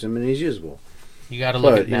 could use him and he's usable. You got to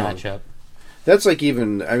look But, at you know, matchup. That's like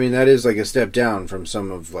that is like a step down from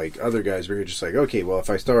some of like other guys where you're just like, okay, well if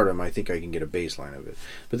I start him, I think I can get a baseline of it.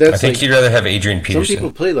 But that's I think like, you'd rather have Adrian some Peterson.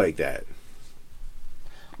 people play like that.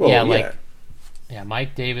 Well, Yeah, like- Yeah,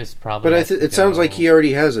 Mike Davis probably. but has to it sounds go. like he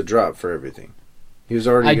already has a drop for everything. He was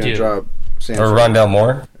already I going to do. drop San Or Fran Rondell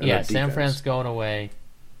Moore. and Yeah, their San defense. Fran's going away.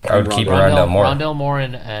 I would keep Rondell Rondell Moore. Rondell Moore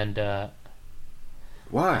and I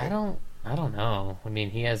Why? don't know. I mean,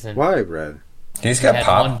 he hasn't. Why, Brad? He's He got had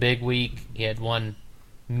pop. one big week. He had one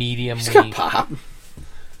medium He's week. got pop.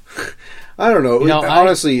 I don't know. You know,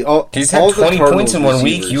 Honestly, He's all had the 20 Cardinals points in 1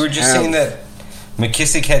 week. receivers You were just have- saying that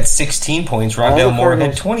McKissick had 16 points. All the Rondell Moore had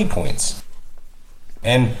Cardinals- 20 points.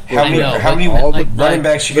 And Well, how many I know, how but many all the- running like-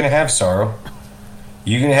 backs you going to have, Sorrow?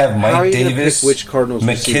 You're going to have How are Mike you gonna Davis, pick which Cardinals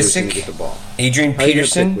receivers McKissick, gonna get the ball? Adrian How are you gonna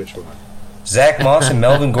Peterson, pick which one? Zach Moss, and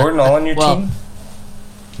Melvin Gordon all on your Well- team?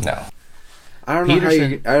 No. I don't know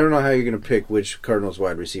Peterson- how you're going to pick which Cardinals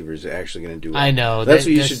wide receivers are actually going to do it. I know. That's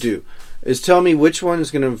what you this- should do. Is tell me which one's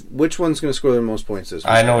going to score the most points this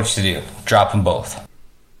week. I know what to do. Drop them both.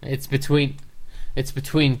 It's between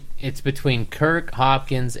Kirk,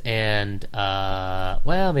 Hopkins, and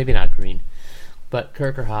well, maybe not Green, but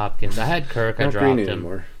Kirk or Hopkins. I had Kirk. I Not dropped Green him.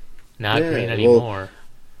 anymore. Not Yeah, Green well, anymore.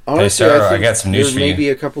 Honestly, Sarah, I think got some news there for may you. be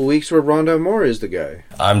a couple weeks where Rondell Moore is the guy.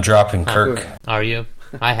 I'm dropping Kirk. Are you?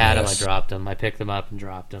 I had him. I Yes. dropped him. I picked him up and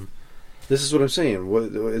dropped him. This is what I'm saying.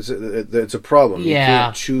 It's a problem. You Yeah.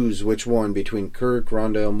 can't choose which one between Kirk,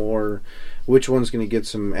 Rondell Moore. Which one's going to get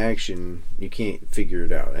some action? You can't figure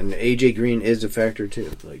it out. And AJ Green is a factor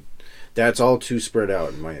too. Like that's all too spread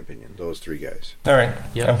out, in my opinion. Those three guys. All right.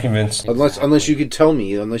 Yep. I'm convinced. Unless you could tell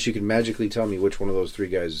me, unless you could magically tell me which one of those three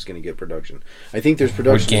guys is going to get production. I think there's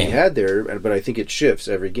production to be game? had there, but I think it shifts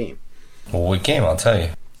every game. Well, what game? I'll tell you.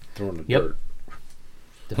 Throwing the Yep. dirt.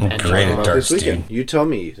 Depends great on- at How about darts, this weekend? dude. You tell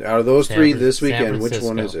me. Out of those San three Fran- this San weekend, which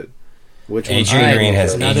one is Francisco. it? Which one? AJ Alright, Green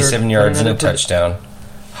has another- 87 yards and a another- touchdown.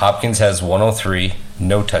 Hopkins has 103,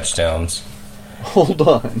 no touchdowns. Hold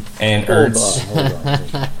on. And Hold Ertz, on.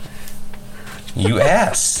 Hold on. you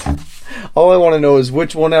asked. All I want to know is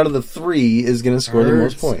which one out of the three is going to score the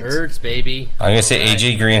most points. Ertz, baby. I'm going to say Alright.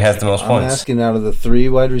 AJ Green has the most I'm points. asking out of the three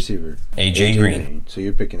wide receiver. AJ Green. So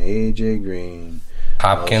you're picking AJ Green.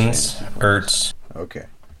 Hopkins, Ertz, Okay,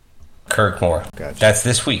 Kirk Moore. Gotcha. That's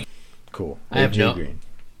this week. cool. I have AJ no- Green.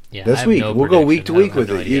 Yeah, I This have week no we'll go week to prediction. I week have with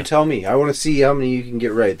no it. idea. You tell me. I want to see how many you can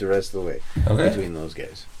get right the rest of the way Okay. between those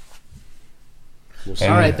guys. We'll see.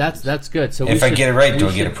 And- All right, that's good. So If we I get it right, do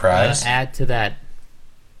we I get a should, prize? add to that.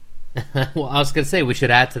 Well, I was gonna say we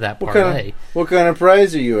should add to that What parlay. kind of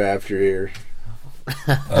prize are you after here?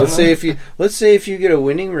 Let's say if you get a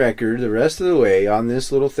winning record the rest of the way on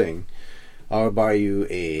this little thing, I'll buy you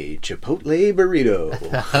a Chipotle burrito.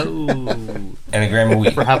 Oh, And a gram a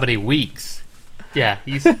week. for how many weeks? Yeah,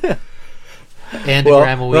 he's and a Well,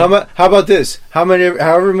 gram a week. how about this?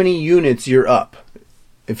 However many units you're up.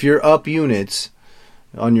 If you're up units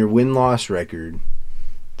on your win-loss record,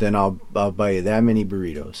 then I'll buy you that many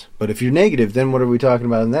burritos. But if you're negative, then what are we talking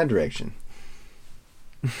about in that direction?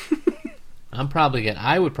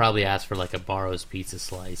 I would probably ask for like a Barrows pizza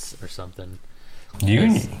slice or something. You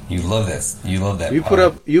love this. You love that. You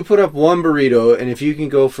put up one burrito, and if you can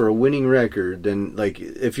go for a winning record, then like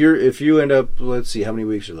if you end up, let's see, how many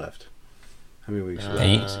weeks are left? How many weeks are left?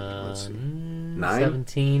 8. Let's see. 9?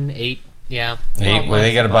 17, 8. Yeah. 8. Well,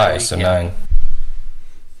 they got to buy, so 9.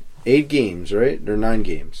 8 games, right? Or 9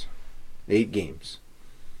 games. 8 games.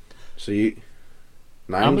 So you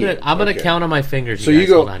 9 games. I'm gonna Okay. count on my fingers. So you you guys.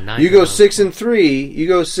 go Hold on. 9 you go rounds. 6-3. You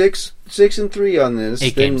go 6-3 on this.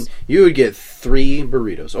 8 then games. you would get 3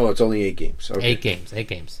 burritos. Oh, it's only 8 games. Okay. 8 games. 8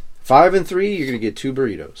 games. 5-3. You're gonna get 2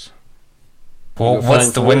 burritos. Well, Go what's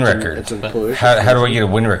five the win points and record? it's a push. How do I get a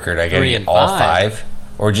win record? I gotta 3 get and all 5. 5?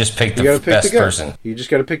 Or just pick You the gotta pick best the guy. person? You just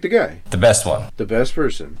got to pick the guy. The best one. The best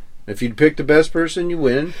person. If you pick the best person, you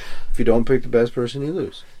win. If you don't pick the best person, you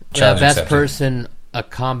lose. Challenge best accepted. person, a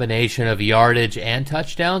combination of yardage and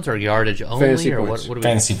touchdowns, or yardage only, Fantasy or points. what do we?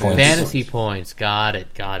 Fantasy points. Fantasy points. Got it.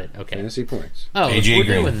 Okay. Fantasy points. Oh, if AJ we're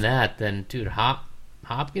Green. doing that, then dude,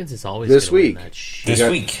 Hopkins is always This gonna win week. that shit. This You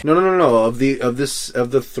got- week. No. Of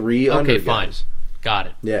the 3 under Okay, fine. guys. Got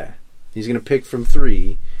it. Yeah. He's going to pick from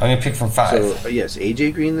 3. I'm gonna pick from 5. So, yes,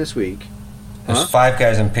 AJ Green this week. There's Huh? 5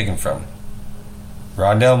 guys I'm picking from.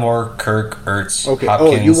 Rondell Moore, Kirk, Ertz, Okay.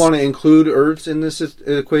 Hopkins. Oh, you want to include Ertz in this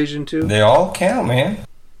equation too? They all count, man.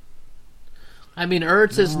 I mean,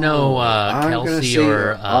 Ertz is no I'm gonna Kelsey say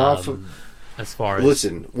or off of- as far as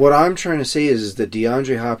Listen, what I'm trying to say is that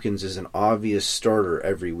DeAndre Hopkins is an obvious starter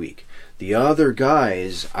every week. The other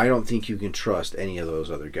guys, I don't think you can trust any of those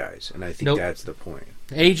other guys, and I think Nope. that's the point.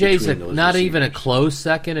 AJ's between those not even a receivers. close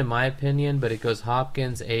second in my opinion, but it goes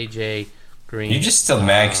Hopkins, AJ, Green. You're just still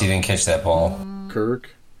mad 'cause you didn't catch that ball. Kirk.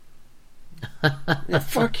 Yeah,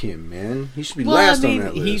 fuck him, man. He should be well, last I mean, on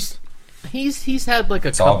that list. he's had like a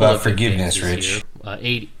It's couple all about of good forgiveness, games this Rich. year.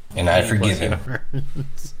 80, And I 80 forgive plus him.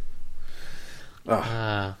 yards.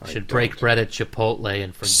 I Should don't. break bread at Chipotle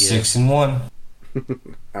and forgive. 6-1.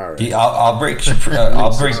 All right. I'll break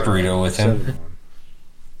burrito with him.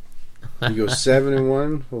 7-1. You go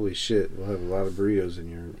 7-1. Holy shit! We'll have a lot of burritos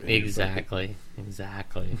in your Exactly.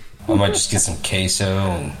 I might just get some queso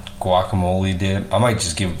and guacamole dip. I might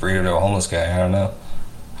just give a burrito to a homeless guy. I don't know.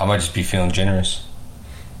 I might just be feeling generous.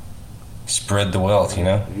 Spread the wealth, you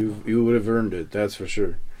know? You would have earned it. That's for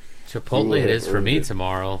sure. Chipotle it is for me Earned it.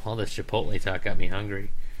 tomorrow. All this Chipotle talk got me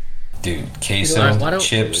hungry. Dude, queso, Why don't-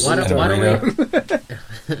 chips, why and don't- a why don't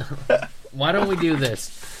burrito. Why don't we do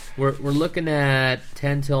this? We're looking at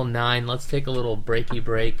 10 till 9. Let's take a little break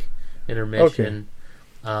intermission.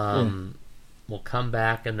 We'll come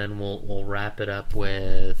back and then we'll wrap it up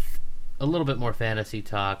with a little bit more fantasy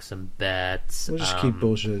talk, some bets. We'll just keep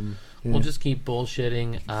bullshitting. Yeah. We'll just keep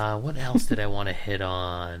bullshitting. What else did I want to hit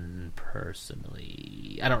on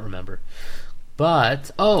personally? I don't remember.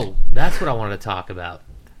 But that's what I wanted to talk about.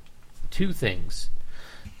 2 things.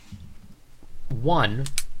 1,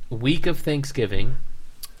 week of Thanksgiving.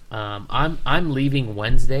 I'm leaving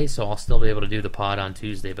Wednesday, so I'll still be able to do the pod on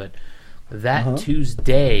Tuesday. But that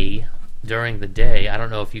Tuesday during the day, I don't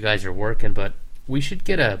know if you guys are working, but we should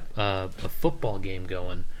get a football game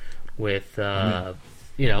going with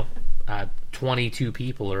 22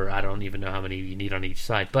 people, or I don't even know how many you need on each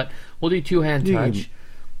side. But we'll do 2-hand You can- touch.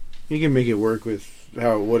 You can make it work with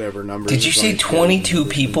whatever number. Did you say 22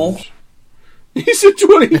 people? He said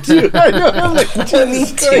 22. I know. I'm like,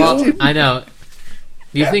 22? Well, I know.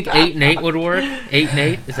 Do you think 8 and 8 would work? 8 and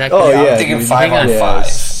 8? Is that Oh, good? yeah. I'm thinking dude. 5 on Hang on. 5.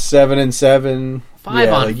 7 and 7. 5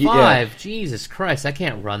 Yeah, on like, yeah. 5. Jesus Christ, I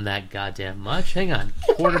can't run that goddamn much. Hang on.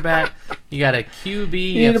 Quarterback, you got a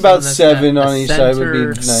QB. You need about 7 on each side would be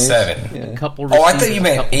center, nice. 7. Yeah. a couple Oh, I thought receivers, you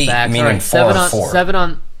meant a couple 8, backs. meaning All right, 4 7 and on 4. 7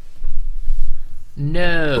 on.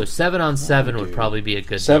 No, 7 on 7 would dude. probably be a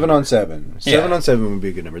good 7 number. on 7. Yeah. 7 on 7 would be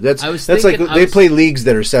a good number. That's I was like thinking- I they was- play leagues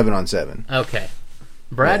that are 7 on 7. Okay.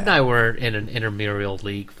 Brad Yeah. and I were in an intramural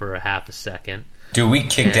league for a half a second. Dude, we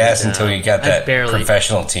kicked And, ass until you got I that barely-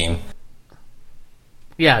 professional team.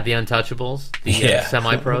 Yeah, the Untouchables, the Yeah.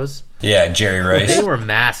 semi-pros. Yeah, Jerry Rice. They were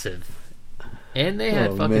massive. And they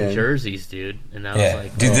had Oh, fucking man. jerseys, dude. And I Yeah. was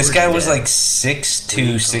like, Dude, this guy was yeah. like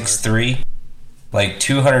 6'2", 6'3", like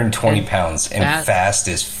 220 And pounds, and fat- fast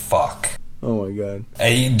as fuck. Oh my god.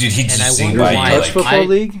 Dude, he'd And I just zing wonder by why, you Touch like, football I-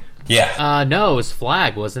 league? yeah. No, it was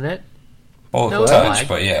flag, wasn't it? Oh, no, it's touch, flag.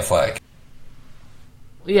 but yeah, flag.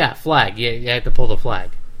 Yeah, flag. Yeah, you had to pull the flag.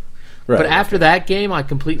 Right. But after that game, I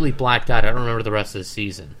completely blacked out. I don't remember the rest of the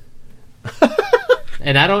season.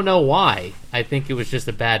 And I don't know why. I think it was just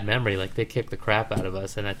a bad memory. Like, they kicked the crap out of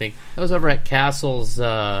us. And I think that was over at Castle's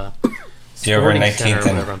over at Sporting 19th Center or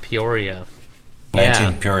and- whatever in Peoria. 19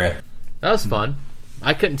 Yeah. Peoria. That was fun.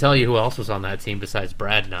 I couldn't tell you who else was on that team besides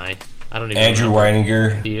Brad and I. I don't even Andrew remember.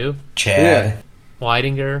 Weininger, Do you? Chad,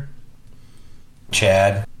 Weidinger?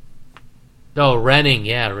 Chad. Oh, Renning.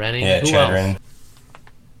 Yeah, Renning. Yeah, Who Chad else?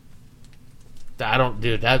 Renn. I don't,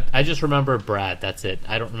 dude. I just remember Brad. That's it.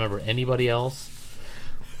 I don't remember anybody else.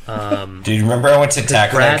 Dude, remember I went to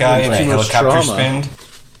tackle that Brad guy was in a too much helicopter trauma. spin?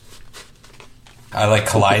 I like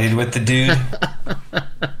collided with the dude.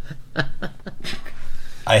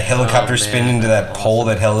 I helicopter Oh, spin man, into that's that pole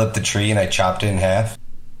that held up the tree, and I chopped it in half.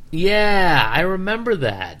 Yeah, I remember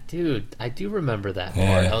that, dude. I do remember that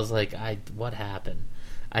part. Yeah. I was like, what happened?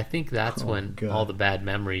 I think that's when God. all the bad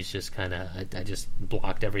memories just kind of I just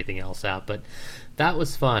blocked everything else out. But that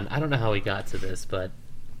was fun. I don't know how we got to this, but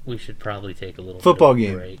we should probably take a little Football bit of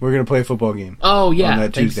a game. break. We're gonna play a football game. Oh yeah, on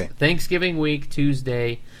that Tuesday. Thanksgiving week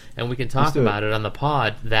Tuesday, and we can talk Let's do about it on the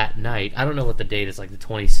pod that night. I don't know what the date is, like the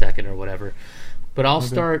 22nd or whatever. But I'll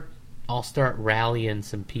start rallying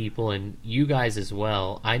some people, and you guys as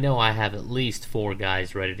well. I know I have at least 4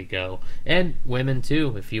 guys ready to go, and women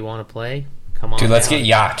too. If you want to play, come on. Dude, let's down. get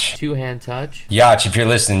Yacht. 2-hand touch. Yacht, if you're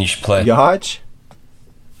listening, you should play. Yacht.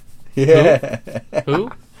 Yeah.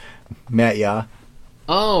 Who? Matt Yah.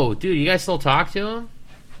 Oh, dude, you guys still talk to him?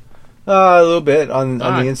 A little bit on the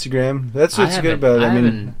Ah. Instagram. That's I what's good haven't- about it. I I mean,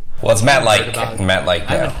 haven't Well, it's Matt heard Like. about- Matt Like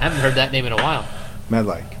I now. haven't heard that name in a while. Matt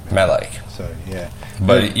like. Matt Like. Sorry, yeah.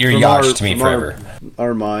 But you're From Yacht to me from forever.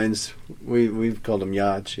 Our minds, we've called him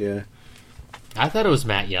Yacht. Yeah. I thought it was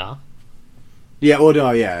Matt Yah. Yeah. Well,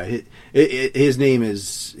 no. Yeah. His name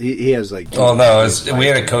is. He has like. Well, no, we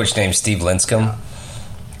had a coach named Steve Linscomb,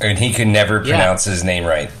 and he could never pronounce his name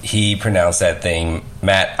right. He pronounced that thing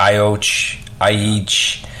Matt Ioch,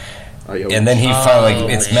 and then he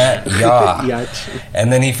finally it's Matt Yah, Yacht.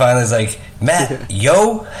 and then he finally is like Matt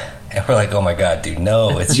Yo, and we're like, oh my god, dude,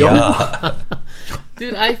 no, it's Yo. Yah.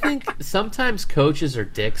 Dude, I think sometimes coaches are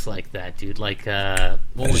dicks like that, dude. Like, what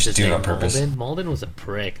was just his do it name? on purpose. Malden was a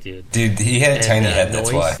prick, dude. Dude, he had a And, tiny head. That's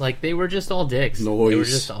Noyce, why. Like, they were just all dicks. Noise. They were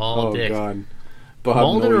just all oh dicks. God. Bob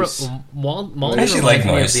Malden, Noise. Malden I actually reminds like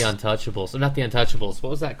me Noise. of the Untouchables. Not the Untouchables. What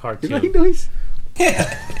was that You cartoon? like Noise?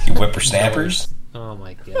 Yeah, you whippersnappers. Oh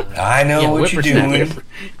my god. I know Yeah, what you're whippersnapper. doing.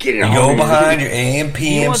 Get it You on go here. behind your AM,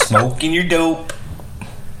 PM, wants- smoking your dope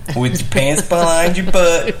with your pants behind your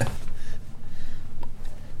butt.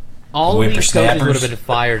 All of these coaches would Whippersnappers. have been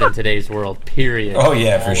fired in today's world. Period. Oh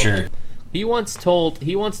yeah, All for of sure. them. He once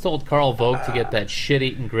told Carl Vogt to get that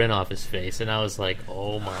shit-eating grin off his face, and I was like,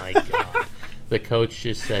 "Oh my god!" The coach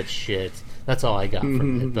just said shit. That's all I got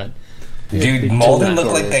from it. But Dude, Malden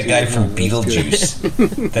looked like that guy from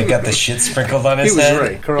Beetlejuice that got the shit sprinkled on He his was head.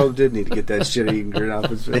 right. Carl did need to get that shit eating grin off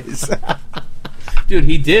his face. dude,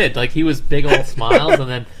 he did. Like, he was big old smiles, and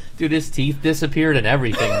then, dude, his teeth disappeared and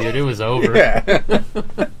everything. Dude, it was over. yeah.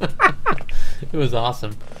 It was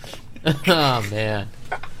awesome. Oh man.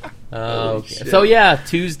 Okay. shit. So yeah,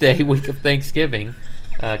 Tuesday, week of Thanksgiving.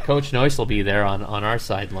 Coach Noyce will be there on our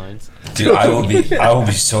sidelines. Dude, I will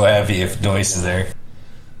be so happy if Noyce is there.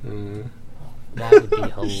 That would be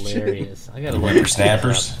hilarious. I gotta look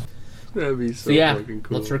Whippersnappers. That'd be so So yeah, fucking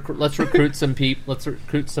cool. let's recruit some people. Let's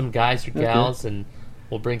recruit some guys or gals, and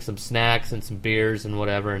we'll bring some snacks and some beers and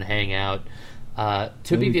whatever, and hang out. To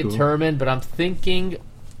be be cool. determined, but I'm thinking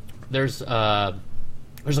there's a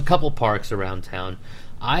couple parks around town.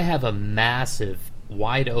 I have a massive,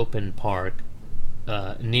 wide open park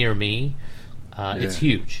near me. It's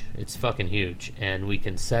huge. It's fucking huge, and we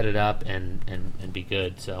can set it up and be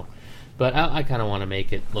good. So, but I kind of want to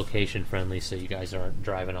make it location friendly, so you guys aren't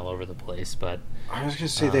driving all over the place. But I was gonna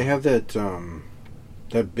say they have that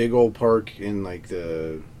that big old park in like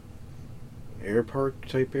the air park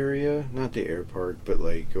type area. Not the air park, but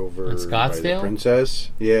like over In by the Scottsdale?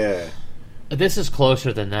 Princess. Yeah. this is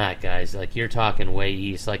closer than that, guys. Like, you're talking way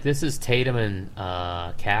east. Like, this is Tatum and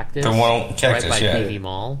Cactus. The one- Cactus, right by yeah. TV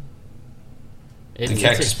Mall. The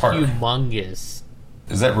Cactus it's Park. humongous.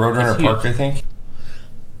 Is that Roadrunner It's Park, huge. I think?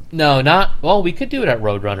 No, not well. We could do it at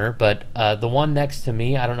Roadrunner, but the one next to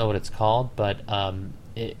me, I don't know what it's called, but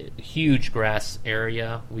huge grass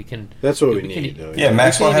area. We can. That's what we we can- need, though. Yeah,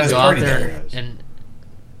 Maxwell we had can his go out party there there. and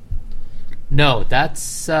no,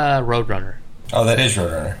 that's Roadrunner. Oh, that is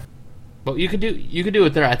Roadrunner. But you could do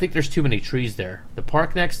it there. I think there's too many trees there. The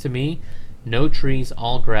park next to me, no trees,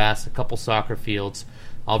 all grass, a couple soccer fields.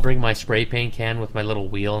 I'll bring my spray paint can with my little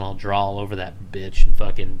wheel and I'll draw all over that bitch and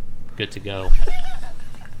fucking good to go.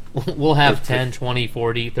 We'll have 10, 20,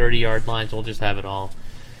 40, 30-yard lines. We'll just have it all.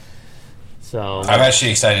 So I'm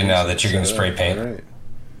actually excited now that you're going to spray paint. All right.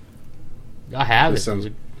 I have This it. sounds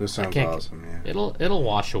dude. this sounds can't- awesome. Yeah. It'll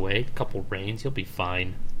wash away. A couple rains, you'll be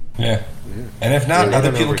fine. Yeah. And if not, Yeah,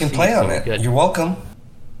 other living people can overseas, play on so it. good. You're welcome.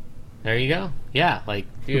 There you go. Yeah, like,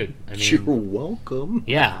 dude. I You're mean, welcome.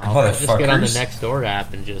 yeah. I'll just get on the Motherfuckers. Nextdoor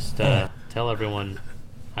app and just tell everyone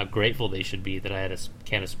how grateful they should be that I had a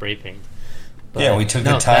can of spray paint. But, Yeah, we took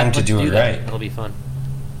the time to let's do it that. right. It'll be fun.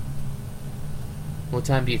 What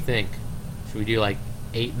time do you think? Should we do like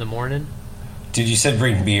 8 in the morning? Dude, you said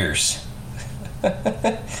bring beers.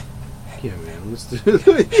 Yeah, man. Let's do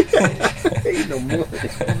it. Ain't no more.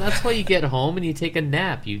 Well, that's why you get home and you take a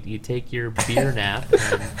nap. You take your beer nap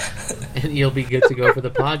and you'll be good to go for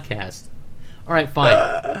the podcast. All right,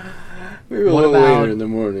 fine. Maybe a What little about- later in the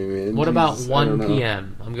morning, man. What about Jesus, I don't 1 know.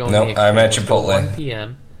 p.m.? I'm going. Nope, the I'm at extreme. Let's go Chipotle. 1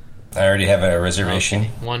 p.m. I already have a reservation.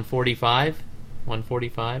 1:45.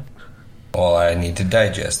 1:45. Well, I need to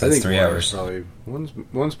digest. I That's think 3 one's hours. Probably,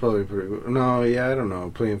 one's probably pretty good. No, yeah, I don't know.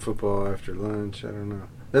 Playing football after lunch, I don't know.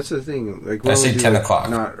 That's the thing. Like, why I don't say we do, 10 like, o'clock.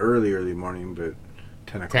 Not early morning, but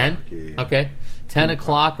 10 o'clock. 10. Yeah. Okay. 10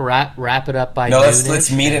 o'clock. Wrap it up by. No, let's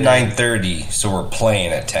noonish, meet at and then- 9:30, so we're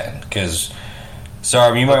playing at 10. Because,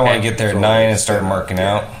 sorry, you might want to get there at So 9 and it's start 10, marking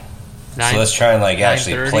yeah. out. 9 So let's try and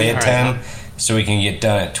actually 9:30? play at All 10, right, so we can get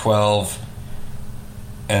done at 12,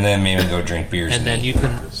 and then maybe go drink beers. and then eat.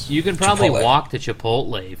 you can probably Chipotle. walk to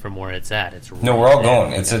Chipotle from where it's at. It's No, we're right all there.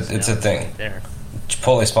 going. You It's a- guys it's know a thing. right there.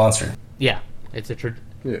 Chipotle sponsored. Yeah, it's a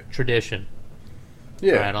Yeah. tradition.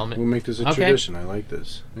 Yeah, All right, I'll we'll make this a Okay. tradition. I like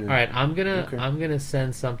this. Yeah. All right, I'm Okay. gonna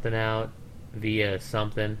send something out via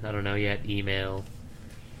something, I don't know yet, email,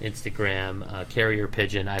 Instagram, carrier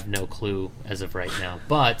pigeon. I have no clue as of right now,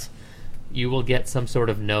 but you will get some sort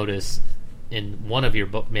of notice in one of your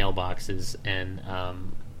mailboxes, and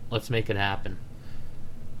let's make it happen.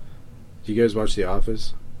 Do you guys watch The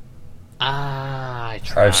Office? I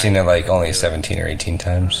tried. I've seen it only 17 or 18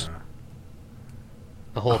 times.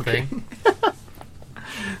 The whole thing.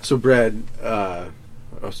 So, Brad, why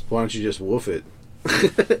don't you just woof it?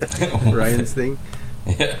 Ryan's thing.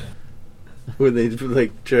 Yeah. When they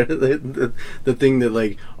try to, the thing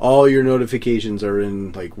that all your notifications are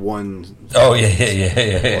in one. Oh,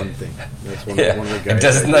 yeah. One thing. That's one Yeah. of the guys. It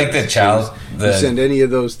doesn't that the does child. things. You send any of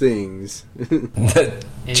those things. The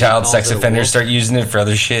And child he sex calls it a offenders wolf. start using it for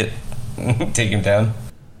other shit. Take him down.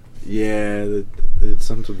 Yeah, it's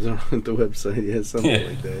something on the website. Yeah, something Yeah.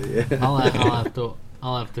 like that. Yeah.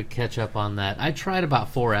 I'll have to catch up on that. I tried about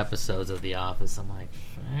 4 episodes of The Office. I'm like,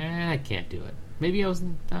 I can't do it. Maybe I was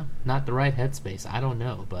in not the right headspace. I don't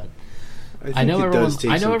know, but I know it everyone. does take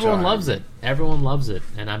I know some everyone time. loves it. Everyone loves it,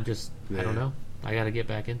 and I'm just. I Yeah. don't know. I got to get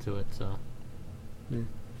back into it. So Yeah.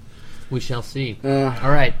 we shall see. Uh, All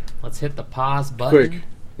right, let's hit the pause button. quick.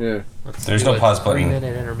 Yeah. Let's There's do no a pause button.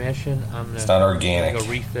 3-minute intermission. I'm gonna. It's not I'm organic. gonna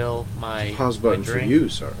go refill my Pause my button for drink, you,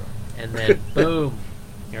 Sarah. and then boom.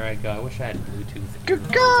 Here I go. I wish I had Bluetooth.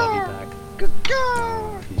 I'll be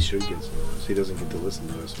back. He should get some of those. He doesn't get to listen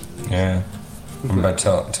to us. When we Yeah. I'm about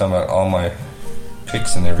to tell him about all my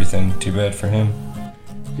picks and everything. Too bad for him.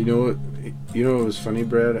 You know what? You know what was funny,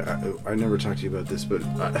 Brad? I never talked to you about this, but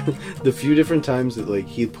the few different times that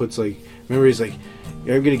he puts remember he's like,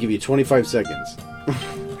 I'm gonna give you 25 seconds.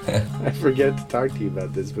 I forget to talk to you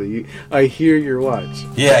about this, but I hear your watch.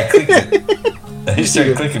 Yeah, I clicked it. I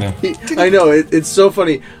started clicking him. I know it's so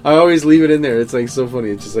funny. I always leave it in there. It's so funny.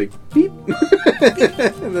 It's just beep,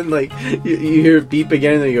 and then you hear it beep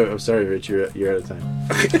again, and then you go, "Oh, sorry, Rich, you're out of time."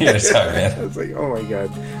 Yeah, sorry, man. It's oh my god,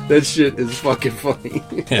 that shit is fucking funny.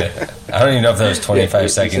 Yeah. I don't even know if that was 25 Yeah, you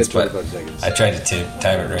seconds, said but 25 seconds. I tried to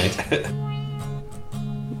time it right.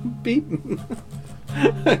 Beep.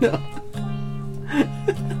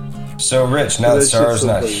 So, Rich, now that shit's Sarah's so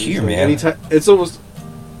not funny. here, It's man. Anytime, it's almost.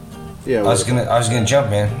 Yeah, I was gonna jump,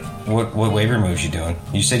 man. What waiver moves you doing?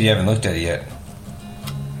 You said you haven't looked at it yet.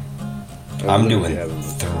 I'm doing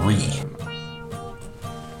 3.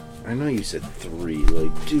 I know you said 3.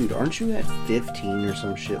 Dude, aren't you at 15 or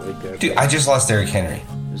some shit like that? Dude, I just lost Derrick Henry.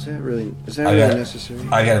 Is that really I got- necessary?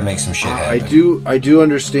 I gotta make some shit I happen. do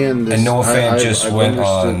understand this. And Noah Fant just I've went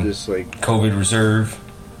understood on this, COVID reserve.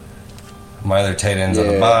 My other tight end's on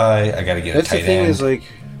the Yeah. bye. I gotta get That's a tight the thing end. is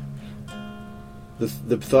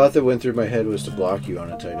the thought that went through my head was to block you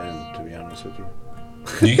on a tight end. To be honest with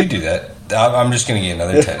you. You could do that. I'm just gonna get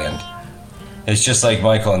another tight end. It's just like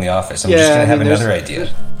Michael in the office. I'm Yeah, just gonna I have mean, another there's- idea.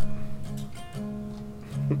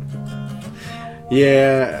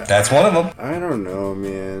 Yeah, That's one of them. I don't know,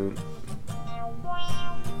 man.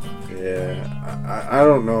 Yeah, I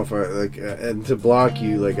don't know if and to block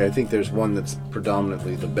you, I think there's one that's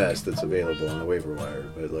predominantly the best that's available on the waiver wire,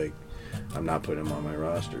 but I'm not putting him on my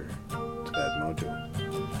roster. It's bad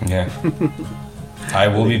mojo. Yeah. I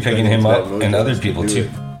will be picking him up and other people too.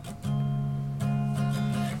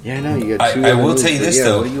 Yeah, I know you got 2. I other will moves, tell you but this, yeah,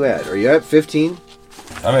 though. What are you at? Are you at 15?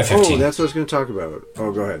 I'm at 15. Oh, that's what I was going to talk about.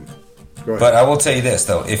 Oh, go ahead. Go ahead. But I will tell you this,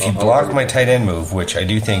 though. If you block my tight end move, which I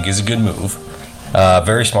do think is a good move,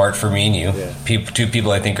 very smart for me and you. Yeah. Two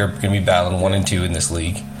people I think are going to be battling 1 and 2 in this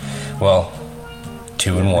league. Well,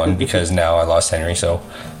 2 and 1 because now I lost Henry, so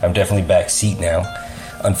I'm definitely back seat now,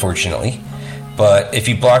 unfortunately. But if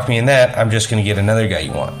you block me in that, I'm just going to get another guy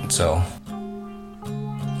you want. So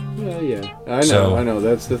yeah. I know.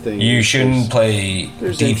 That's the thing. you shouldn't play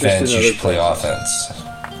there's interest defense. in You other should play places.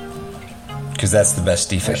 offense. Because that's the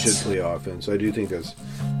best I defense. should play offense. I do think that's.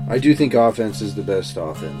 I do think offense is the best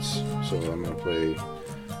offense, so I'm going to play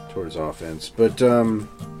towards offense. But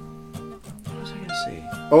what was I going to say?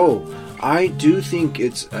 Oh, I do think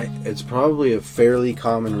it's probably a fairly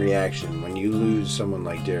common reaction when you lose someone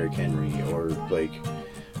like Derrick Henry or like.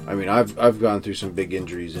 I mean, I've gone through some big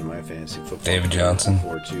injuries in my fantasy football. David Johnson.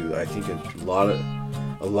 Before too. I think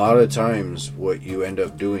a lot of times what you end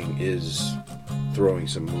up doing is throwing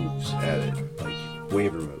some moves at it, like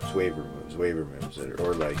waiver moves,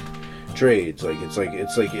 or like trades. Like it's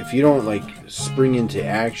like if you don't like spring into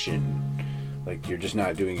action, like you're just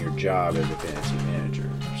not doing your job as a fantasy manager.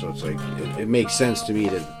 So it's like it makes sense to me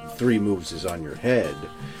that 3 moves is on your head.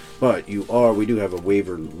 But we do have a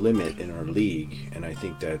waiver limit in our league, and I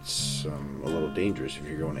think that's a little dangerous if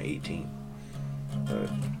you're going to 18. But,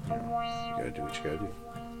 you gotta do what you gotta do.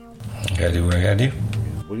 Gotta do what I gotta do.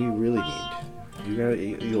 What do you really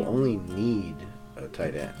need? You'll only need a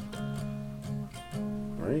tight end.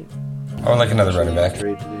 Right? I would like another running back.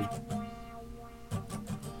 Trade today.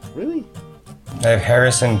 Really? I have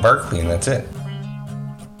Harris and Barkley, and that's it.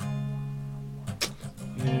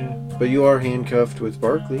 Yeah. But you are handcuffed with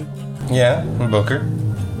Barkley. Yeah, and Booker.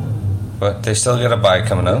 But they still got a bye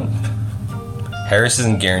coming up. Harris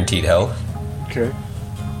isn't guaranteed health. Okay.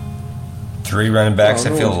 3 running backs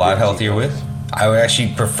No I feel a one's lot guaranteed healthier health. with. I would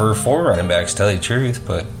actually prefer 4 running backs, to tell you the truth,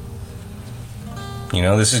 but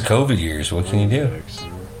this is COVID years. What can you do?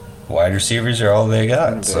 Wide receivers are all they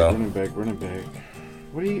got. Running back.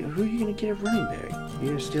 Who are you gonna get at running back? You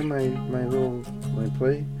gonna steal my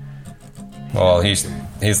play? Well, he's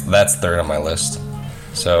that's 3rd on my list.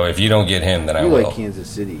 So if you don't get him, then I You will. like Kansas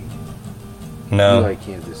City. No, You like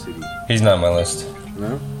Kansas City. he's not on my list.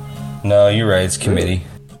 No? No, you're right. It's committee.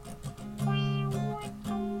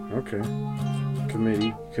 Okay.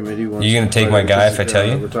 Committee wants You gonna to take play my guy this if I tell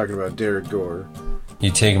you? We're talking about Derek Gore.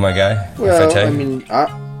 You take my guy Well, if I tell you? mean,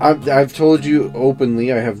 I've told you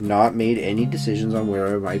openly I have not made any decisions on where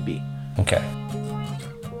I might be. Okay.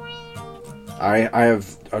 I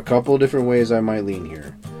have a couple different ways I might lean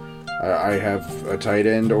here. I have a tight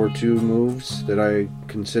end or 2 moves that I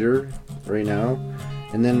consider right now.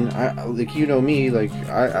 And then, I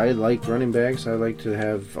like running backs. I like to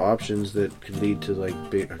have options that could lead to, like,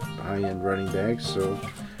 big, high-end running backs. So,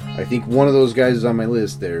 I think one of those guys is on my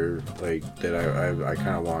list there, like, that I kind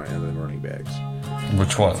of want in the running backs.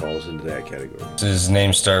 Which one? Falls into that category. Does his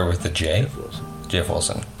name start with a J? Jeff Wilson. Jeff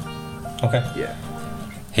Wilson. Okay. Yeah.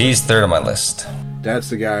 He's 3rd on my list. That's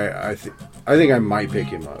the guy I think I might pick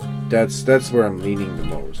him up. That's where I'm leaning the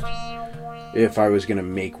most. If I was going to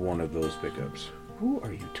make one of those pickups. Who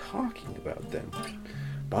are you talking about then?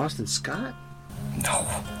 Boston Scott? No.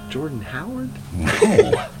 Jordan Howard?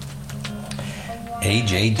 No.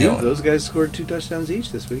 A.J. Dude, Dillon. those guys scored 2 touchdowns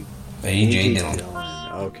each this week. A.J. Dillon.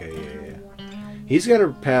 Okay, yeah. He's got a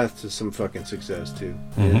path to some fucking success, too.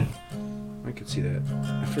 Mhm. I could see that.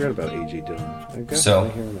 I forgot about A.J. Dillon. I've got So,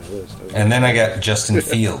 that here on my list. And then I got Justin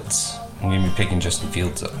Fields. I'm going to be picking Justin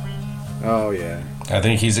Fields up. Oh, yeah. I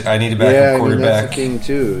think I need a backup Yeah, I mean, quarterback. that's the thing,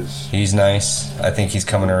 too. Is He's nice. I think he's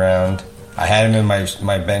coming around. I had him in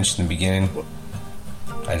my bench in the beginning.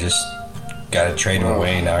 I just got to trade him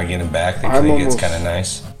away. Now I get him back. I think it's kind of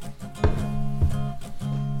nice.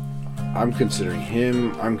 I'm considering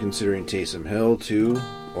him. I'm considering Taysom Hill, too.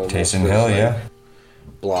 Taysom Hill, yeah.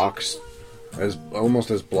 Blocks.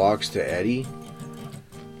 Almost as blocks to Eddie.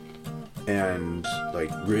 And,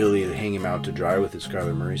 like, really hang him out to dry with his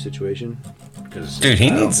Kyler Murray situation. Dude, he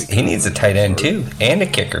needs a tight end too, and a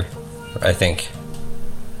kicker, I think.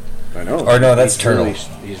 I know. Or no, that's Turtle. He's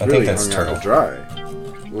I really think that's hung Turtle. out to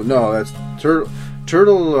dry. Well, no, that's Turtle.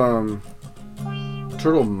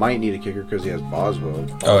 Turtle might need a kicker because he has Boswell.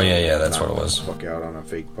 Oh yeah, that's what it was. Fuck out on a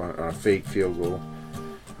fake punt, on a fake field goal.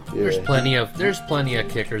 Yeah. There's plenty of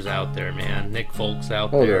kickers out there, man. Nick Folk's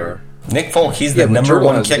out Oh, there. there are. Nick Folk, he's Yeah, the but number Turtle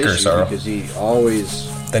 1 has an kicker, issue Sorrow. because he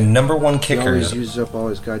always The number 1 kicker uses up all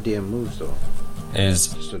his goddamn moves, though. is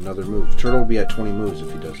Just another move. Turtle will be at 20 moves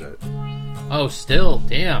if he does that. Oh, still,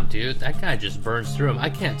 damn, dude, that guy just burns through him. I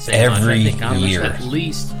can't say Every much. I think I'm year. at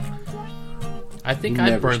least. I think He I've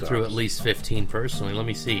never burned through stops. at least 15 personally. Let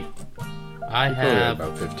me see. I Probably have.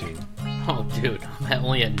 about 15. Oh, dude, I'm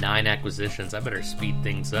only at 9 acquisitions. I better speed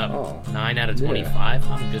things up. Oh, 9 out of yeah. 25.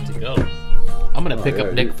 I'm good to go. I'm gonna pick yeah,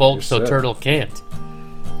 up Nick you're Folk so set. Turtle can't.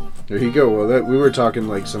 There you go. Well, we were talking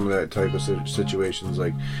like some of that type of situations,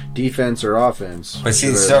 like defense or offense. But see,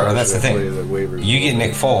 Should I- Sorrow, that's should the I play thing. the waivers? You get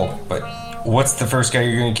Nick Folk, but what's the first guy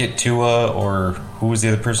you're going to get? Tua, or who was the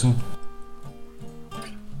other person?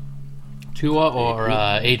 Tua or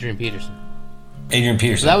Adrian Peterson. Adrian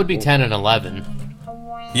Peterson. So that would be 10 and 11.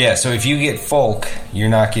 Yeah, so if you get Folk, you're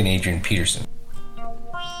not getting Adrian Peterson.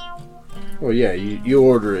 Well, yeah, you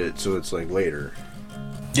order it so it's like later.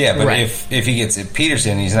 Yeah, but Right. if he gets it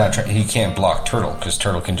Peterson, he's not. He can't block Turtle because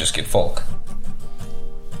Turtle can just get Folk.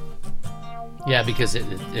 Yeah, because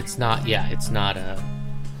it's not. Yeah, it's not a.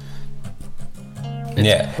 It's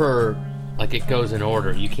Yeah. per, like, it goes in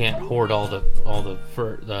order. You can't hoard all the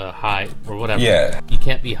for the high or whatever. Yeah. You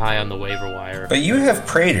can't be high on the waiver wire. But you have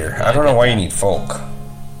Prater. I don't know why you need Folk.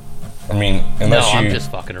 I mean, no, unless you. I'm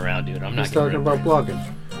just fucking around, dude. I'm not He's talking about blocking.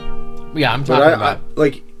 Yeah, I'm But talking I about.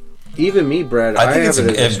 like, even me, Brad, I I, think have it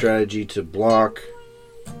it's as a strategy to block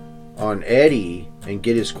on Eddie and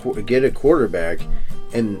get a quarterback,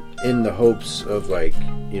 and in the hopes of, like,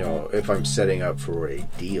 if I'm setting up for a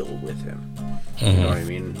deal with him. You know what I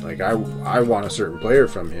mean? Like, I want a certain player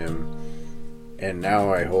from him, and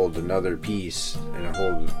now I hold another piece and I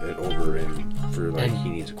hold it over him for, like, he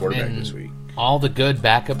needs a quarterback and this week. all the good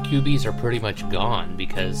backup QBs are pretty much gone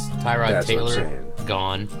because Tyrod That's what I'm Taylor saying.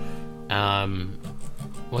 gone.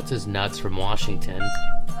 What's his nuts from Washington?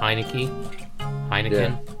 Heineken,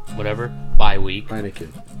 whatever. Bye week.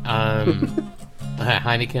 Heineken.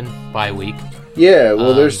 Heineken bye week. Yeah,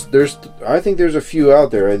 well, there's I think there's a few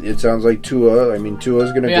out there. It sounds like Tua. I mean,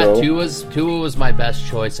 Tua's gonna Yeah, go. Tua was my best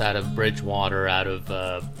choice out of Bridgewater, out of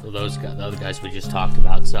those guys, the other guys we just talked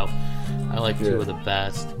about. So I like Tua the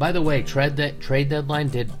best. By the way, trade deadline,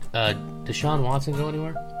 did Deshaun Watson go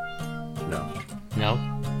anywhere? No. No,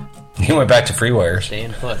 He went back to free wires.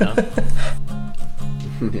 staying put, huh?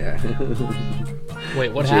 Yeah.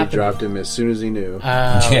 Wait, what Jay happened? dropped him as soon as he knew.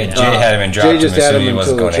 Yeah, Jay yeah. had him and dropped Jay him just as had soon him as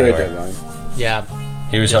he until wasn't the going trade anywhere. deadline. Yeah,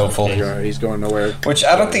 He was Just in hopeful. case. He's going nowhere. Which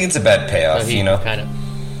I don't think it's a bad payoff, so he kind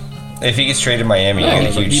of. If he gets traded to Miami, you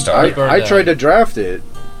get a but huge he- star. I- I tried to draft it.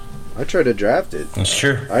 It's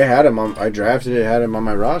true. I had him on. I drafted it. Had him on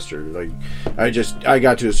my roster. Like, I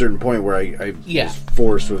got to a certain point where I Yeah. was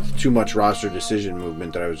forced with too much roster decision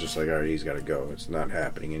movement that I was just like, all right, he's got to go. It's not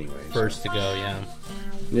happening anyway. So, First to go, yeah.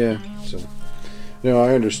 yeah. So,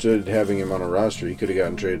 I understood having him on a roster. He could have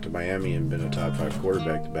gotten traded to Miami and been a top 5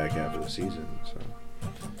 quarterback the back half of the season. So,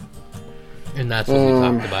 And that's what we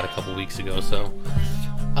talked about a couple weeks ago. So,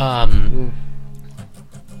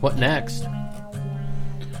 what next?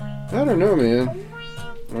 I don't know, man.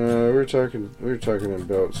 We were talking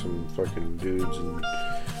about some fucking dudes, and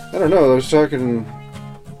I don't know. I was talking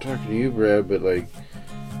to you, Brad, but like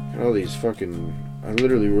all these fucking. I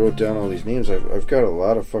literally wrote down all these names. I've got a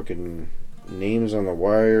lot of fucking names on the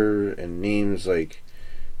wire and names like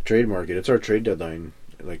trade market. It's our trade deadline,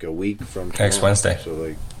 like a week from tomorrow. Next Wednesday. So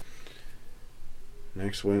like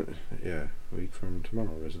next Wednesday, yeah, a week from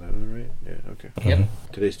tomorrow. Isn't that all right? Yeah, okay. Yep.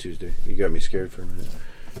 Today's Tuesday. You got me scared for a minute.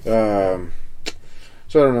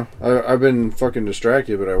 So I don't know. I've been fucking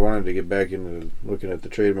distracted, but I wanted to get back into looking at the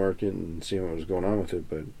trade market and seeing what was going on with it.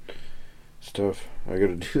 But it's tough. I got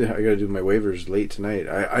to do that. I got to do my waivers late tonight.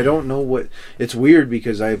 I don't know what. It's weird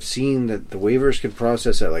because I've seen that the waivers can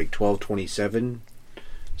process at like 12:27.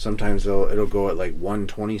 Sometimes it'll go at like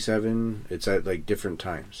 1:27. It's at like different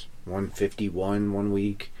times. 1:51 one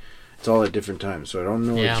week. It's all at different times, so I don't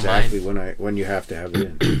know exactly when you have to have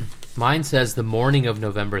it in. Mine says the morning of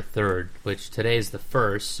November 3rd, which today is the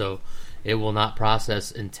 1st, so it will not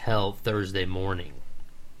process until Thursday morning.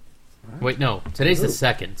 What? Wait, no, today's the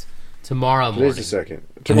 2nd. Tomorrow morning. Today's the 2nd.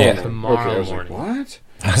 Tomorrow Yeah. morning. Tomorrow Okay, I was morning. like, what?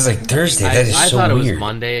 I was like, Thursday? That is I so thought it weird. was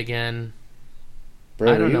Monday again.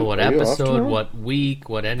 Brad, I don't know what episode, tomorrow? what week,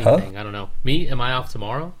 what anything. I don't know. Me? Am I off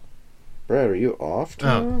tomorrow? Brad, are you off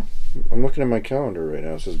tomorrow? I'm looking at my calendar right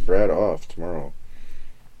now. It says Brad off tomorrow.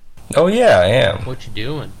 Oh, yeah, I am. What you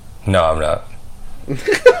doing? No, I'm not.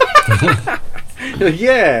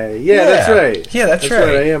 yeah, that's right. Yeah, that's right.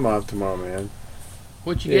 right. I am off tomorrow, man.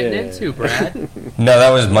 What you getting Yeah. into, Brad? No, that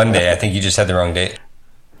was Monday. I think you just had the wrong date.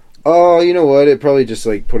 Oh, you know what? It probably just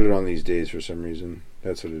like put it on these days for some reason.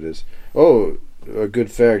 That's what it is. Oh, a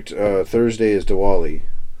good fact. Thursday is Diwali.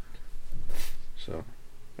 So,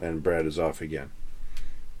 and Brad is off again.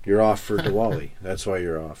 You're off for Diwali. That's why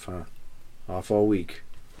you're off, huh? Off all week.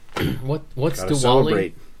 What's Gotta Diwali?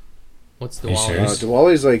 celebrate. What's Are you Diwali? serious?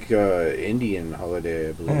 Diwali's like Indian holiday,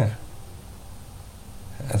 I believe. Yeah.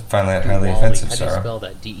 That's finally not highly Diwali. offensive, How do you Sarah. spell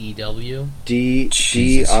that? DEW?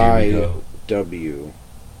 Jesus, here we go. DIW.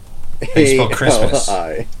 How you spell Christmas?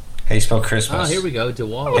 ALI. How you spell Christmas? Oh, here we go. How you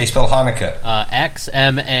Diwali. spell Hanukkah?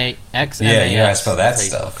 XMA. Yeah, you know how to spell that That's how you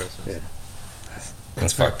spell stuff. Christmas.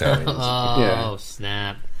 That's fucked up. Oh, Yeah.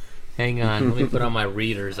 snap. Hang on. Let me put on my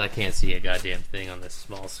readers. I can't see a goddamn thing on this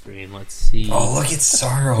small screen. Let's see. Oh, look at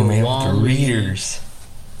Sorrow, man, with the Diwali. readers.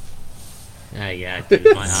 Yeah, dude.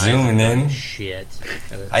 My eyes Zooming are in. Shit.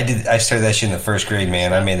 I started that shit in the first grade,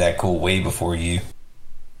 man. I made that cool way before you.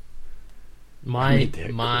 My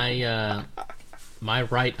That my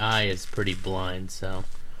right eye is pretty blind, so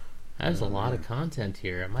there's a lot of content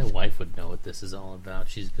here. My wife would know what this is all about.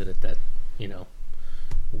 She's good at that,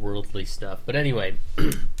 worldly stuff. But anyway,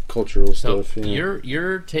 cultural so stuff. Yeah.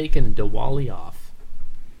 you're taking Diwali off.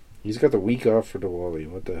 He's got the week off for Diwali.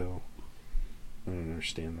 What the hell? I don't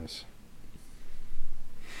understand this.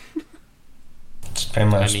 Just pay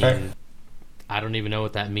my I respect. mean, I don't even know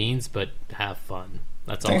what that means, but have fun.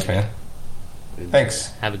 That's all. Thanks, I man.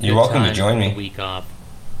 Thanks. Have a good You're welcome time to join with me. the week off.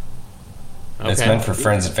 It's meant for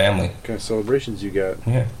friends and family. What kind of celebrations you got?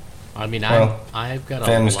 Yeah. I mean, Well, I've got a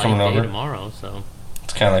family's light coming day over. tomorrow, so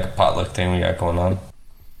It's kind of like a potluck thing we got going on.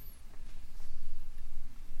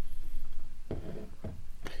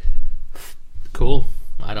 cool.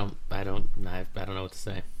 I don't know what to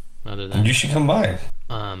say other than You should come by.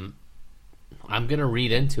 I'm gonna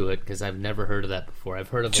read into it because I've never heard of that before. I've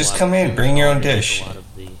heard of Just a lot come of in, food bring your own holidays, dish. A lot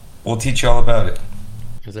of the We'll teach you all about it.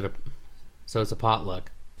 so it's a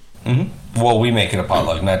potluck. Well, we make it a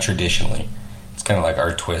potluck, not traditionally. It's kind of like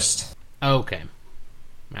our twist. Okay,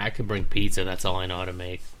 I could bring pizza. That's all I know how to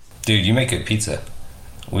make. Dude, you make good pizza.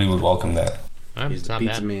 We would welcome that. He's It's the not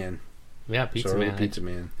pizza bad. man. Yeah, pizza Sorry, man. pizza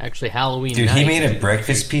man. Actually, Halloween. Dude, he night, made a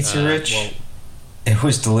breakfast pizza, Rich. well, It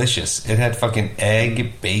was delicious. It had fucking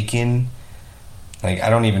egg, bacon. Like,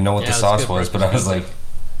 I don't even know what Yeah, the it was sauce good was, but I was like,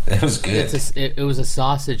 it was good. it was a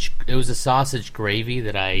sausage. It was a sausage gravy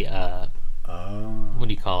that I what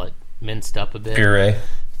do you call it? Minced up a bit. Puree.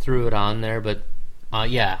 Threw it on there, but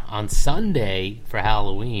on Sunday for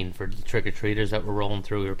Halloween, for the trick-or-treaters that were rolling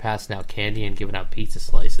through, we were passing out candy and giving out pizza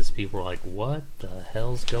slices. People were like, what the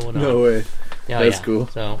hell's going on? No way. Yeah, That's cool.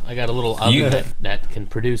 So I got a little oven that can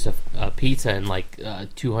produce a pizza in like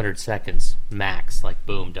 200 seconds max, like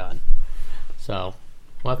boom, done. So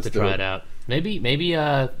we'll have That's to try dope. it out. Maybe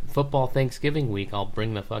football Thanksgiving week, I'll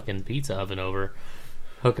bring the fucking pizza oven over,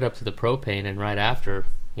 hook it up to the propane, and right after,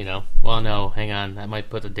 well, no, hang on, that might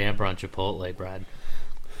put a damper on Chipotle, Brad.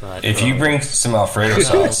 But If you bring some Alfredo We'll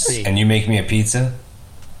sauce see. and you make me a pizza,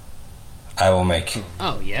 I will make.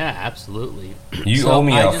 oh yeah, absolutely. You So owe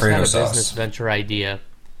me I Alfredo just had a business sauce venture idea.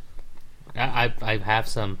 I have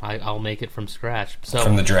some. I'll make it from scratch. So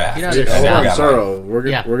from the draft. You know, Dude, there's hold on, got Sorrow. We're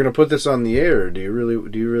Yeah. gonna put this on the air. Do you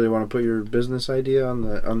really want to put your business idea on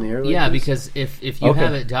the air? Like yeah, this? because if you Okay.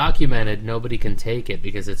 have it documented, nobody can take it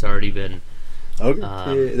because it's already been. okay,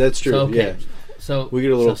 yeah, that's true. So, okay. Yeah, So we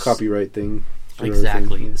get a little so- copyright thing. for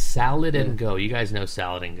Exactly. everything, Salad and Go. You guys know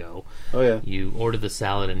Salad and Go. yeah. Oh yeah. You order the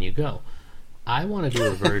salad and you go. I want to do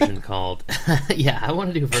a version called I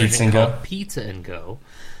want to do a Pizza version and Go? called Pizza and Go.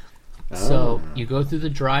 So Ah. you go through the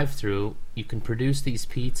drive-through. You can produce these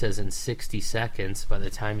pizzas in 60 seconds by the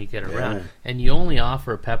time you get around, Yeah. and you only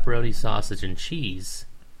offer pepperoni, sausage, and cheese.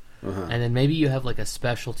 Uh-huh. And then maybe you have like a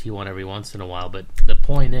specialty one every once in a while. But the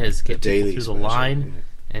point is, get people daily through the special, line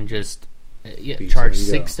and just Pizza charge and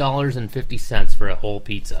go. $6.50 for a whole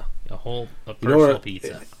pizza, a personal what?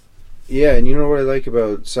 pizza. Yeah, and you know what I like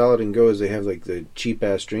about Salad and Go is they have like the cheap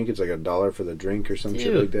ass drink. It's like $1 for the drink or some shit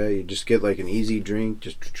Dude. like that. You just get like an easy drink.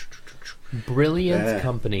 Just Brilliant Yeah.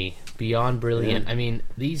 company, beyond brilliant. Yeah. I mean,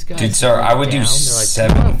 these guys. Dude, sir, I would do down, they're like, "You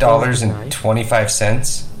want a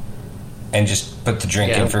 $7.25 and just put the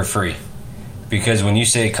drink Yeah. in for free. Because when you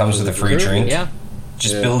say it comes with a free drink, Yeah,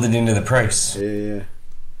 just Yeah. build it into the price. yeah.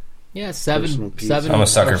 yeah, Personal seven pizza. $7 I'm a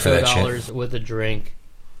sucker or for that so shit. dollars with a drink.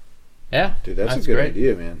 Yeah, Dude, that's a good great.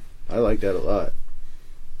 idea, man. I like that a lot.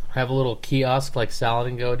 Have a little kiosk like Salad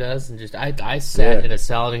and Go does, and just I sat Yeah. in a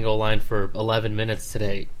Salad and Go line for 11 minutes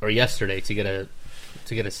today or yesterday to get a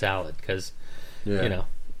salad because Yeah.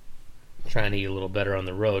 trying to eat a little better on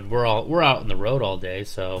the road. We're out on the road all day,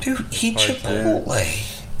 so Dude, it's eat hard to Chipotle.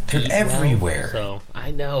 They're eat well. everywhere. So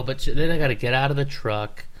I know, but then I got to get out of the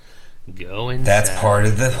truck, go inside. That's part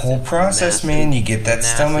of the whole process, man. You get that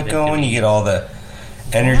massive stomach going, you inconvenience. get all the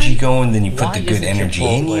energy going, then you put Why the good isn't energy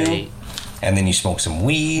in Chipotle- you, and then you smoke some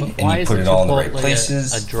weed, why and you put isn't it all in the right Chipotle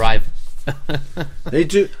places. A drive.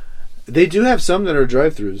 They do have some that are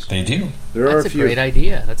drive-throughs. They do. There are That's a a few. great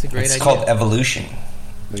idea. That's a great It's idea. called evolution.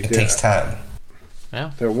 Like It that. takes time.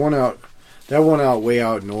 Yeah. That one out way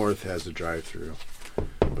out north has a drive-through,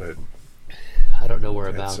 but I don't know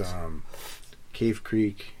that's whereabouts. Cave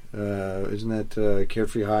Creek. Isn't that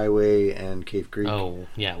Carefree Highway and Cave Creek? Oh,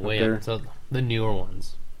 yeah, way there. up. So the newer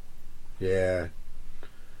ones. Yeah.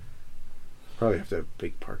 Probably have to have a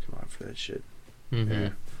big parking lot for that shit. Mm-hmm. Yeah.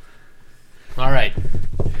 All right,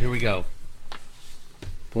 here we go.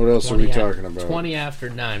 What else are we 20 talking about? 20 after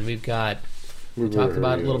 9. We've got. We We talked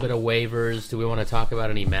about a little bit of waivers. Do we want to talk about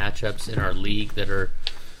any matchups in our league that are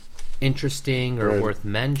interesting or Right. worth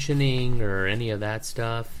mentioning or any of that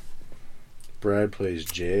stuff? Brad plays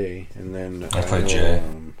Jay, and then I play Jay.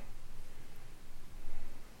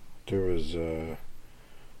 There was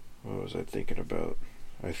what was I thinking about?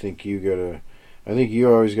 I think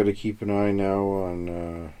you always got to keep an eye now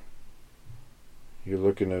on. You're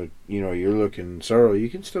looking. Sorrow, you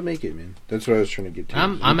can still make it, man. That's what I was trying to get to.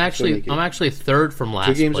 I'm actually third from last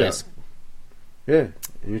 2 games place. out. Yeah,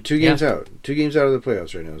 and you're 2 games out. 2 games out of the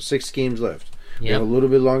playoffs right now. 6 games left. You have a little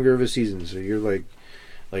bit longer of a season, so you're like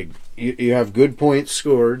you have good points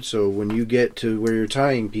scored. So when you get to where you're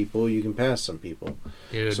tying people, you can pass some people.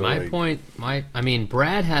 Dude, So,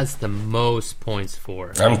 Brad has the most points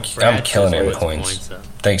for. I'm Brad killing just it puts points. up.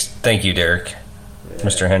 Thank you, Derek,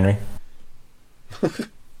 Mr. Henry.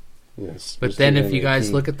 Yes, But then if you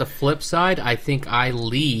guys look at the flip side, I think I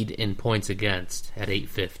lead in points against at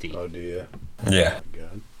 850. oh, do you? Yeah.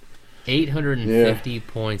 God. 850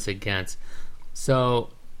 points against. So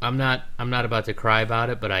I'm not about to cry about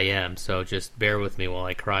it, but I am. So just bear with me while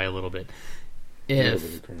I cry a little bit.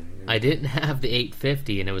 If I didn't have the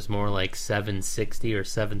 850 and it was more like 760 or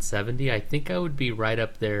 770, I think I would be right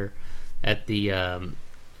up there at the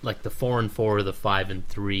like the 4-4 or the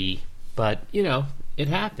 5-3. But it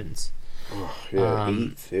happens. Oh, yeah,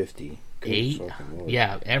 850. Good fucking Lord.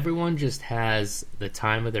 Yeah, everyone just has the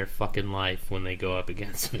time of their fucking life when they go up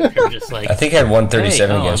against me. They're just like, I think I had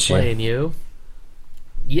 137 hey, against I'm you. playing you.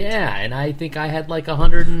 Yeah, and I think I had like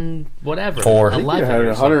 100 and whatever. 4. I think you 11 had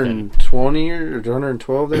or something. 120 or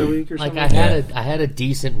 112 that week or Like something. I had a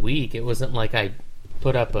decent week. It wasn't like I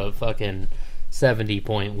put up a fucking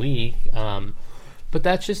 70-point week. But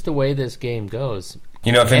that's just the way this game goes.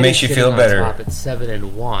 If it Eddie's makes you sitting feel on better, top at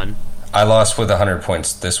 7-1. I lost with 100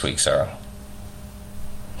 points this week, Sarah.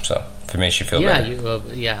 So, if it makes you feel Yeah, better.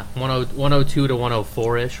 102 to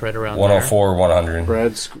 104 ish, right around 104, 100.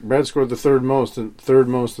 Brad scored the third most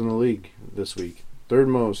in the league this week. Third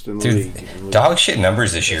most in the Dude, league. dog shit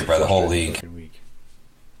numbers this year by the whole league. Fucking week.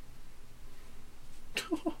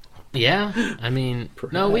 there. Yeah, I mean,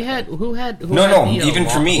 no, we had who had No, the, even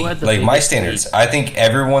for who me, had the like my biggest standards, lead? I think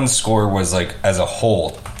everyone's score was like as a whole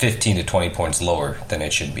 15 to 20 points lower than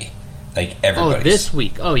it should be. Like everybody's. Oh, this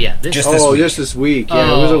week. Oh yeah, this. Just this week. Just this week.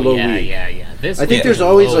 Yeah, it was a low week. Yeah. This I think week there's was a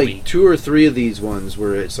always low like week. 2 or 3 of these ones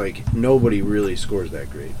where it's like nobody really scores that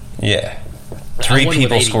great. Yeah. I 3 won with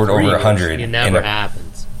people scored 83, over which 100 It in never a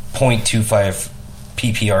happens. .25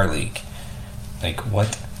 PPR league. Like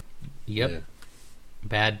what? Yep. Yeah.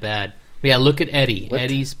 Bad. But yeah, look at Eddie. What?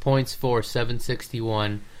 Eddie's points for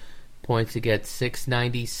 761, points against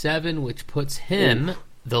 697, which puts him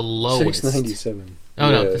the lowest. 697. Oh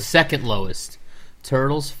no, Yeah. the second lowest.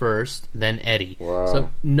 Turtles first, then Eddie. Wow. So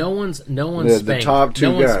no one's The spanked. top 2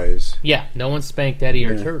 no one's- guys. Yeah, no one spanked Eddie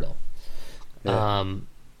or Yeah. Turtle. Yeah.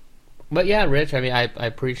 But yeah, Rich. I mean, I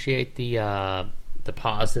appreciate the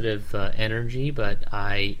positive energy, but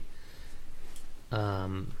I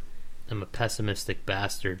am a pessimistic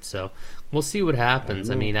bastard. So we'll see what happens.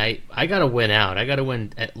 I mean, I got to win out. I got to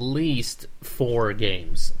win at least 4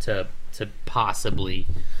 games to possibly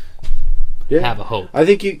have a hope. I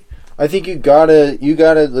think you gotta.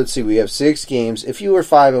 Let's see. We have 6 games. If you were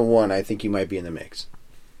 5-1, I think you might be in the mix.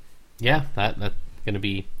 Yeah, that's gonna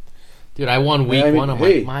be. Dude, I won week 1. I'm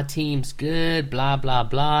like, my team's good, blah blah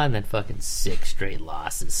blah, and then fucking 6 straight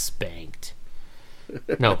losses, spanked.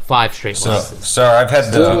 No, 5 straight losses. So I've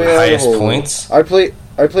had the highest points. I play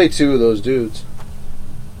 2 of those dudes.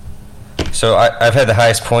 So I've had the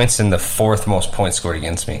highest points and the 4th most points scored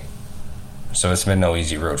against me. So it's been no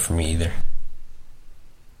easy road for me either.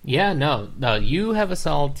 Yeah, no, you have a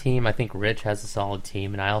solid team. I think Rich has a solid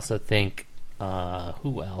team, and I also think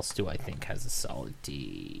who else do I think has a solid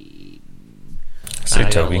team? Say I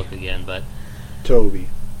gotta Toby. look again, but Toby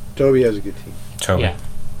has a good team. Toby. yeah,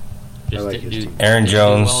 just like didn't his do- team. Aaron didn't do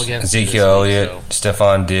well Jones, against Ezekiel this week, Elliott,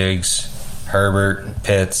 Stephon Diggs, Herbert,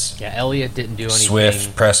 Pitts, so- Yeah, Elliott didn't do anything.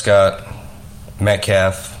 Swift, Prescott,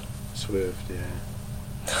 Metcalf. Swift, yeah.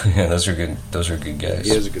 Yeah, those are good. Those are good guys.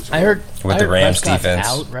 He has a good squad. I heard With the Rams Prescott's defense.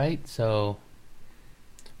 out, right? So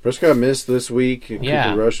Prescott missed this week. Yeah.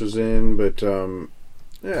 Cooper Rush was in, but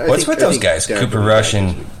yeah, What's with those guys? Dak Cooper will be Rush back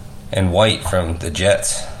this week. and White from the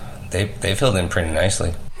Jets. They filled in pretty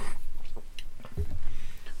nicely.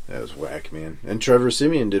 That was whack, man. And Trevor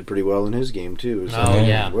Simeon did pretty well in his game too. So, Oh,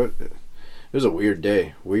 yeah. It was a weird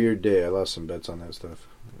day. I lost some bets on that stuff.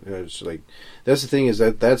 It's like that's the thing is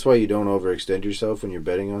that's why you don't overextend yourself when you're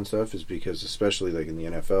betting on stuff is because especially like in the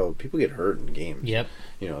NFL, people get hurt in games. yep.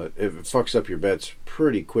 You know, it fucks up your bets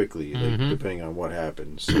pretty quickly, like, Mhm. depending on what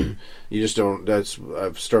happens. So you just don't.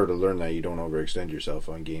 I've started to learn that you don't overextend yourself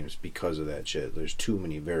on games because of that shit. There's too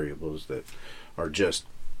many variables that are just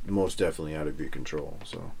most definitely out of your control.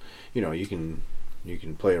 So, you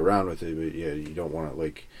can play around with it, but yeah, you don't want to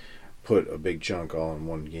like put a big chunk all in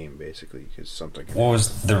one game basically because something. What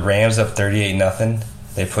was the Rams up 38-0?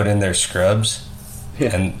 They put in their scrubs,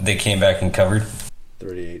 and they came back and covered.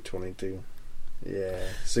 38-22. Yeah,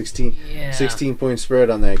 16 point spread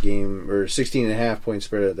on that game, or 16.5 point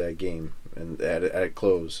spread at that game, and at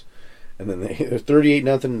close, and then they're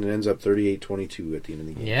 38-0, and it ends up 38-22 at the end of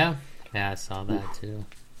the game. Yeah, I saw that too.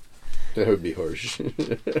 That would be harsh.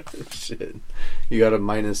 Shit, you got a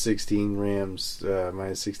 -16 Rams,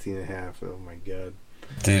 -16.5. Oh my god,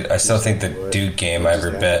 dude! I still think the Duke game I ever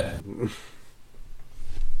bet.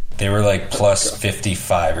 They were like plus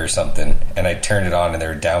 55 or something, and I turned it on, and they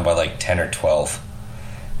were down by like 10 or 12.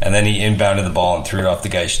 And then he inbounded the ball and threw it off the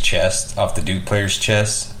guy's chest, off the Duke player's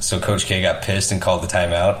chest. So Coach K got pissed and called the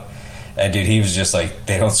timeout. And dude, he was just like,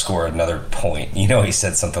 they don't score another point. He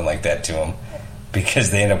said something like that to him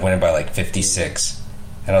because they ended up winning by like 56.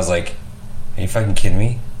 And I was like, are you fucking kidding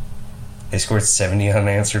me? They scored 70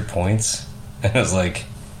 unanswered points. And I was like,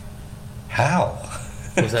 how?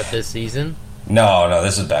 Was that this season? No,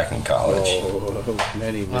 this was back in college.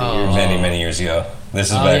 Many years ago.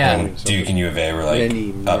 This is back when Duke and U of A were like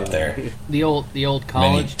up there. The old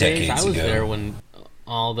college days. I was ago. there when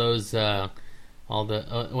all those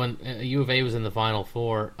when U of A was in the Final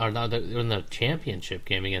Four, or not, in the championship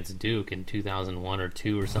game against Duke in 2001 or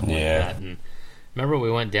 2 or something like that. And remember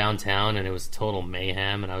we went downtown and it was total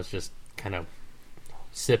mayhem, and I was just kind of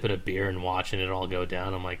sipping a beer and watching it all go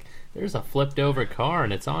down. I'm like, there's a flipped over car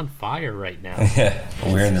and it's on fire right now. Yeah,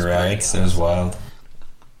 we're in the riots. It was wild.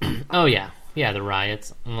 Oh yeah, the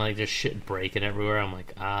riots. I'm like, just shit breaking everywhere. I'm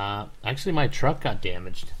like, actually my truck got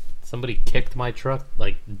damaged. Somebody kicked my truck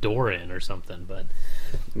like door in or something. But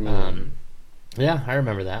yeah, I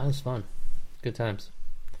remember that. It was fun. Good times.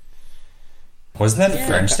 Wasn't that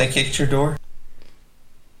French that kicked your door?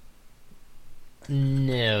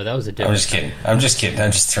 No, that was a different. I'm just kidding.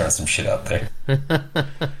 I'm just throwing some shit out there.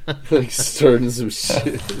 Like starting some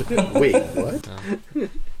shit. Wait, what?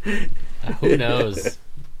 Who knows?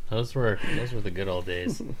 Those were the good old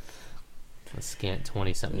days. A scant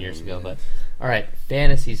 20-something years ago. But all right,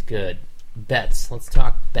 fantasy's good. Bets. Let's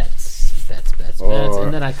talk bets. Bets.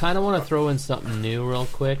 And then I kind of want to throw in something new real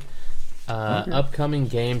quick. Upcoming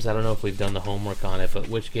games. I don't know if we've done the homework on it, but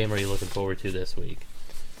which game are you looking forward to this week?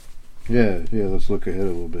 Yeah, let's look ahead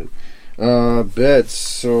a little bit. Bets,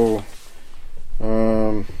 so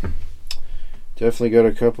definitely got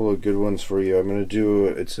a couple of good ones for you. I'm going to do,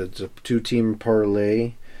 it's a 2-team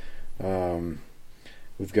parlay.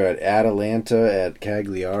 We've got Atalanta at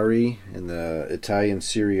Cagliari in the Italian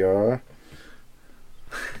Serie A.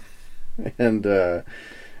 And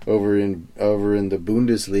over in the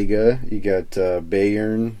Bundesliga, you got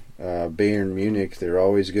Bayern Munich. They're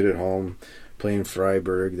always good at home. Playing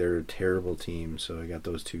Freiburg, they're a terrible team, so I got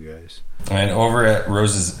those two guys. And over at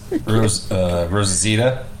Rosazita,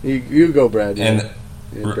 you go, Brad. And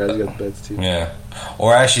Brad's got the bets too. Yeah,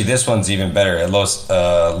 or actually, this one's even better. At Los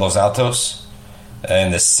Altos,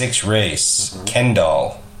 in the 6th race,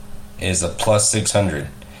 Kendall is a plus 600,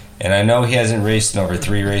 and I know he hasn't raced in over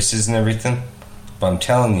 3 races and everything, but I'm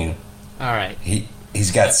telling you, all right,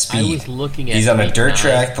 he's got speed. I was looking at. He's on a dirt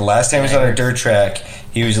track. The last time he was on a dirt track,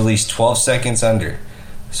 he was at least 12 seconds under.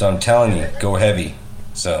 So I'm telling you, go heavy.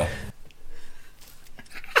 So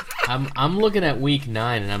I'm looking at week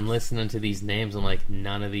 9 and I'm listening to these names. I'm like,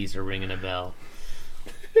 none of these are ringing a bell.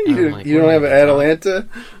 You don't have an Atalanta?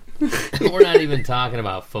 We're not even talking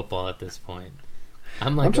about football at this point.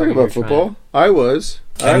 I'm talking about football. I was.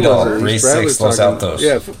 Kendall, race 6, Los Altos.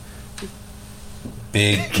 Yeah.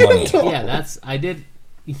 Big money. Yeah, I did.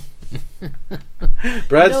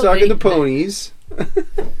 Brad's talking the ponies.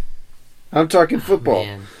 I'm talking football.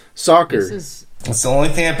 Man. Soccer. That's the only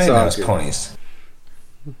thing I bet on is ponies.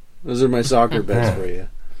 Those are my soccer bets for you.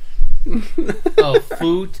 Oh,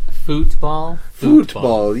 football.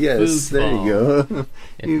 Football, yes. Football. There you go.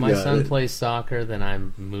 If my son plays soccer, then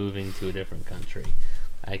I'm moving to a different country.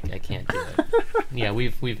 I can't do it. Yeah,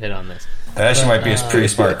 we've hit on this. That actually might be a pretty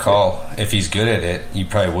smart call. If he's good at it, you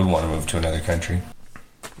probably would want to move to another country.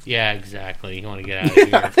 Yeah, exactly. You want to get out of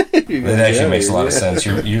here. That actually makes a lot of sense.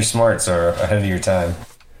 Your smarts are ahead of your time.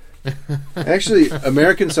 Actually,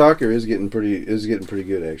 American soccer is getting pretty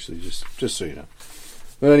good. Actually, just so you know.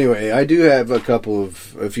 But anyway, I do have a couple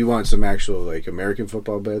of. If you want some actual like American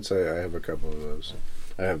football bets, I have a couple of those.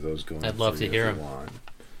 I have those going. I'd love to hear them.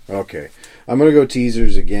 Okay, I'm gonna go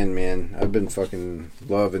teasers again, man. I've been fucking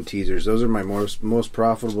loving teasers. Those are my most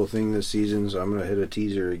profitable thing this season. So I'm gonna hit a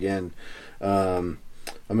teaser again. I'm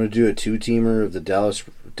gonna do a 2-teamer of the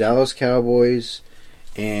Dallas Cowboys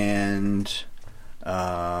and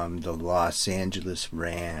the Los Angeles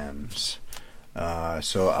Rams.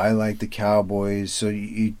 So I like the Cowboys. So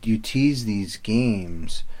you tease these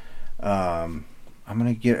games. I'm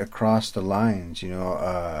gonna get across the lines.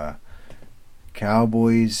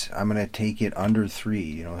 Cowboys. I'm gonna take it under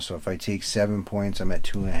 3. So if I take 7 points, I'm at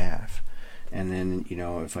 2.5. And then,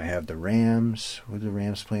 if I have the Rams, what are the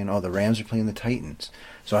Rams playing? Oh, the Rams are playing the Titans.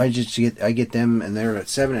 So I get them, and they're at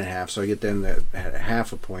 7.5. So I get them at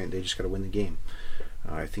half a point. They just got to win the game.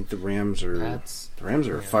 I think the Rams are a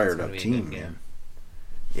fired up team, man.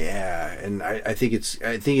 Yeah, and I think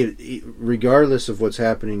it regardless of what's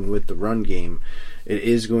happening with the run game, it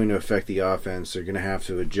is going to affect the offense. They're going to have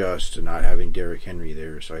to adjust to not having Derrick Henry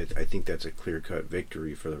there. So I think that's a clear cut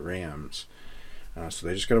victory for the Rams. So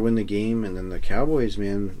they just got to win the game, and then the Cowboys,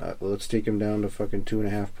 man, let's take them down to fucking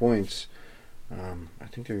 2.5 points. I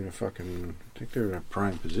think they're in a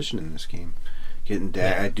prime position in this game. Getting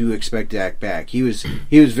Dak, I do expect Dak back. He was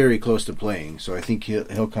very close to playing, so I think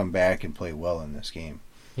he'll come back and play well in this game.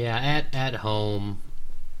 Yeah, at home.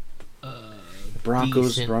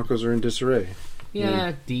 Broncos are in disarray.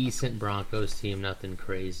 Yeah, decent Broncos team, nothing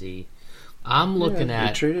crazy. I'm looking they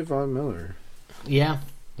at traded Von Miller. Yeah.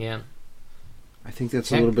 I think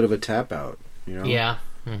that's a little bit of a tap out, Yeah.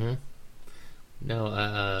 Mm-hmm. No,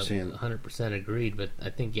 100% agreed. But I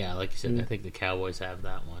think, like you said, I think the Cowboys have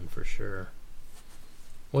that one for sure.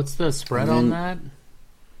 What's the spread on that?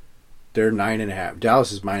 They're 9.5.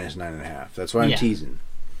 Dallas is minus 9.5. That's why I'm teasing.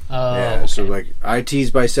 Oh, yeah. Okay. So I tease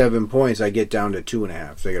by 7 points, I get down to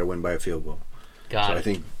 2.5. They got to win by a field goal. Got it. I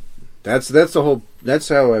think that's the whole. That's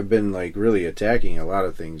how I've been really attacking a lot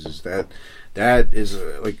of things. Is that is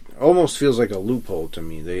almost feels like a loophole to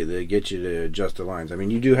me. They get you to adjust the lines. I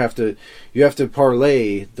mean, you have to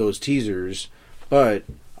parlay those teasers, but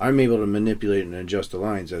I'm able to manipulate and adjust the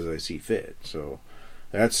lines as I see fit. So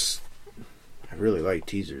I really like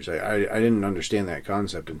teasers. I didn't understand that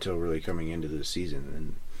concept until really coming into this season,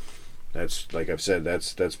 and that's, like I've said,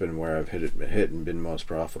 that's been where I've hit and been most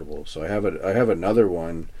profitable. So I have another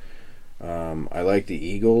one. I like the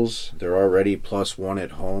Eagles. They're already +1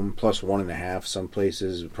 at home, +1.5 some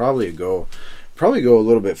places. Probably go a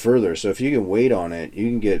little bit further. So if you can wait on it, you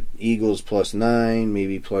can get Eagles +9,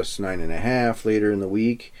 maybe +9.5 later in the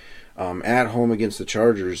week. At home against the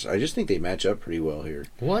Chargers, I just think they match up pretty well here.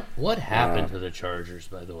 What happened to the Chargers,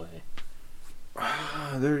 by the way?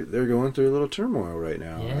 They're going through a little turmoil right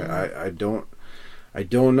now. Yeah. I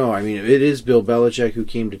don't know. I mean, it is Bill Belichick who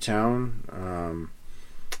came to town.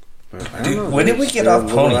 But I don't know. When did we get off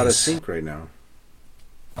ponies? Out of sync right now.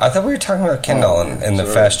 I thought we were talking about Kendall and the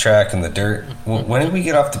fast track and the dirt. When did we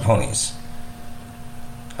get off the ponies?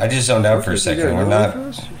 I just zoned out for a second. We're not.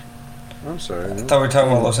 I'm sorry. I thought we were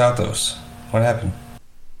talking about Los Altos. What happened?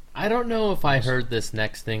 I don't know if I heard this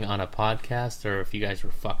next thing on a podcast or if you guys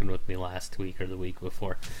were fucking with me last week or the week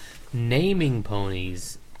before. Naming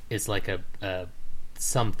ponies is like a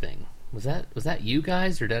something. Was that you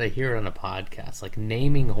guys, or did I hear it on a podcast? Like,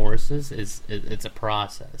 naming horses it's a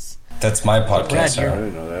process. That's my podcast. Brad, I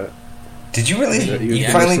didn't know that. Did you really? You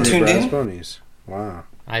Yeah. finally tuned in? Ponies. Wow.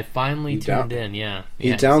 I finally tuned in. Yeah.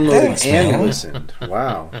 You Yeah, downloaded Thanks, and man. listened.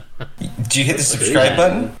 Wow. Did you hit the subscribe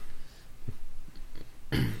button?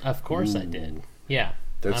 Of course I did. Yeah.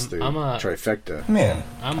 That's I'm a trifecta. Man,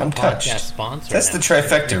 I'm a touched. podcast sponsor. That's now. the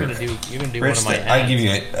trifecta. You're gonna do one Rich, of my ads. I give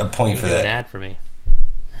you a point for Do an that. ad for me.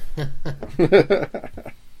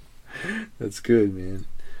 That's good, man.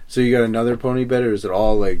 So you got another pony bet, or is it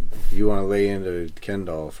all you want to lay into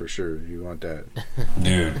Kendall for sure? You want that?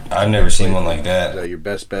 Dude, I've never seen one like Is that. that your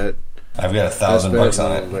best bet? I've got Best $1,000 bet,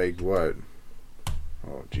 on it. Like what?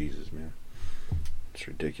 Oh Jesus, man! It's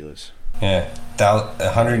ridiculous. Yeah,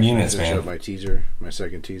 100 units, Finish up man. my teaser, my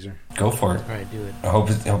second teaser. Go for it. All right, do it. I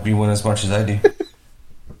hope you win as much as I do.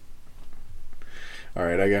 All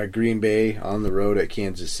right, I got Green Bay on the road at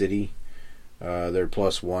Kansas City. They're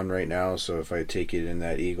 +1 right now, so if I take it in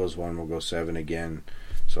that Eagles one, we'll go 7 again.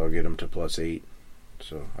 So I'll get them to +8.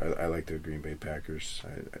 So I like the Green Bay Packers.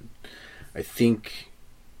 I think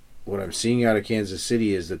what I'm seeing out of Kansas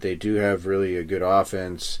City is that they do have really a good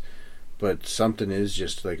offense, but something is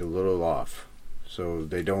just a little off. So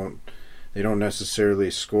they don't necessarily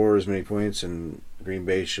score as many points, and Green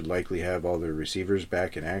Bay should likely have all their receivers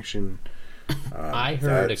back in action. I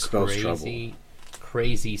heard a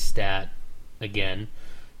crazy stat again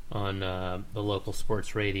on the local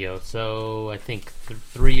sports radio. So I think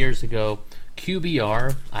 3 years ago,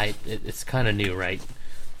 QBR, it's kind of new, right?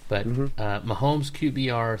 But Mahomes'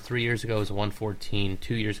 QBR 3 years ago was 114,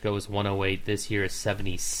 2 years ago was 108, this year is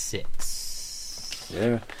 76.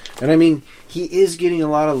 Yeah. And I mean, he is getting a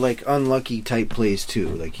lot of like unlucky type plays too.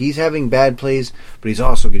 Like he's having bad plays, but he's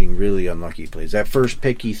also getting really unlucky plays. That first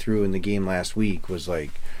pick he threw in the game last week was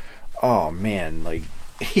like, oh man, like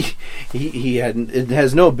he hadn't. It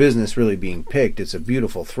has no business really being picked. It's a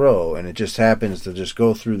beautiful throw, and it just happens to just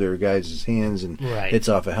go through their guys' hands and hits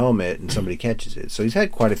off a helmet, and somebody catches it. So he's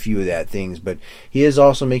had quite a few of that things, but he is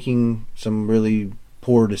also making some really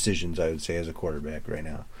poor decisions, I would say, as a quarterback right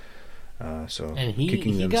now. And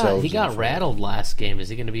he got rattled last game. Is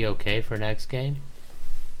he going to be okay for next game?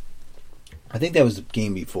 I think that was the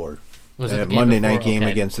game before. Was it the Monday night game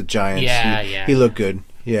against the Giants? Yeah, he looked good.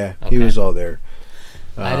 Yeah, he was all there.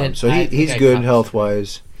 So he's good health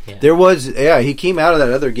wise. Yeah. There was he came out of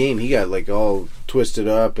that other game. He got like all twisted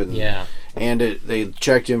up and they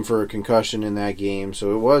checked him for a concussion in that game.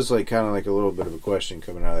 So it was like kind of like a little bit of a question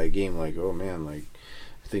coming out of that game. Like, oh man, like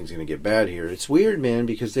things gonna get bad here. It's weird, man,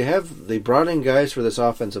 because they brought in guys for this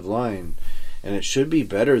offensive line, and it should be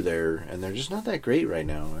better there, and they're just not that great right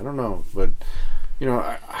now. I don't know, but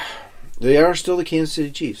they are still the Kansas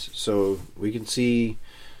City Chiefs, so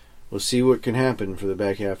we'll see what can happen for the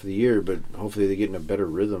back half of the year. But hopefully they get in a better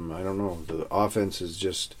rhythm. I don't know. The offense is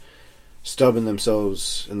just stubbing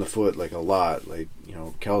themselves in the foot like a lot. Like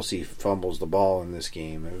Kelsey fumbles the ball in this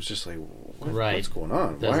game. It was just like, what's going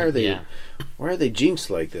on? Why are they jinxed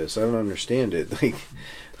like this? I don't understand it. Like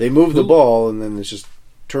they move the ball and then it's just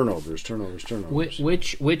turnovers.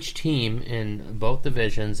 Which team in both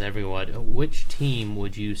divisions, everyone? Which team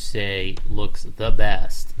would you say looks the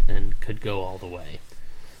best and could go all the way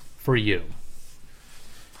for you?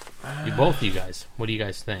 Both of you guys. What do you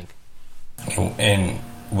guys think? And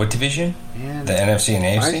what division? Man, the NFC and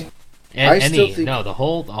AFC? The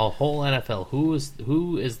whole NFL.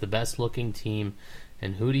 Who is the best looking team,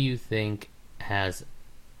 and who do you think has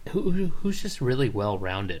who's just really well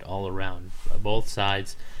rounded all around, both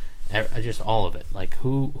sides, just all of it? Like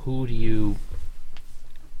who do you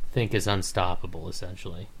think is unstoppable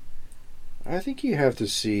essentially? I think you have to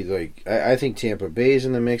see, like, I think Tampa Bay's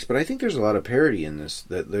in the mix, but I think there's a lot of parity in this.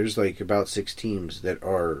 That there's like about 6 teams that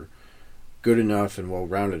are good enough and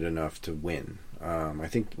well-rounded enough to win. I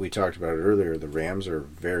think we talked about it earlier. The Rams are a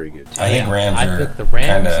very good team. I think Rams I picked the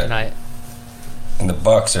Rams, and the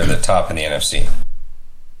Bucks are the top in the NFC.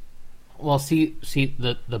 Well, see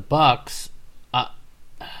the Bucks. A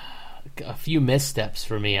few missteps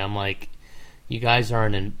for me. I'm like, you guys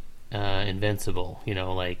aren't invincible.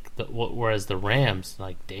 Whereas the Rams,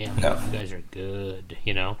 like, damn, you guys are good.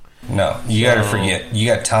 No, you got to forget. You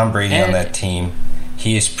got Tom Brady on that team.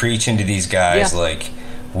 He is preaching to these guys like,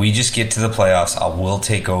 we just get to the playoffs, we'll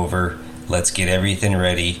take over. Let's get everything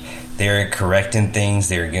ready. They're correcting things.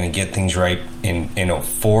 They're going to get things right in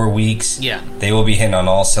 4 weeks. Yeah. They will be hitting on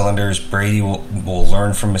all cylinders. Brady will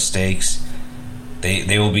learn from mistakes.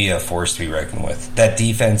 They will be a force to be reckoned with. That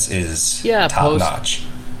defense is top-notch.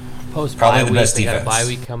 Probably the best they defense. Got a bye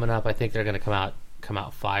week coming up. I think they're going to come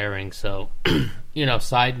out firing. So,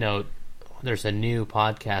 side note, there's a new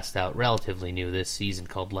podcast out, relatively new this season,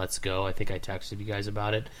 called Let's Go. I think I texted you guys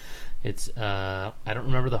about it. It's I don't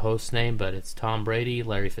remember the host's name, but it's Tom Brady,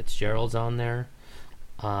 Larry Fitzgerald's on there.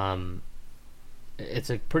 It's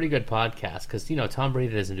a pretty good podcast because Tom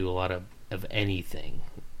Brady doesn't do a lot of anything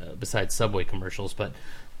besides Subway commercials, but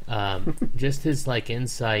just his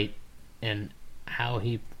insight and how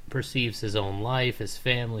he perceives his own life, his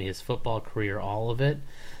family, his football career, all of it.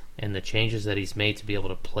 And the changes that he's made to be able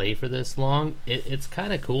to play for this long, it's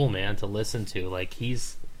kind of cool, man, to listen to. Like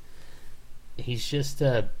he's just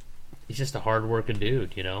a hard-working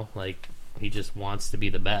dude, Like he just wants to be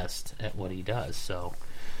the best at what he does. So,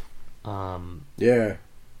 I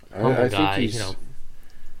guy, think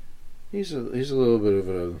he's a little bit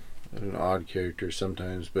of an odd character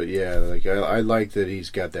sometimes, but I like that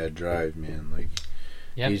he's got that drive, man. Like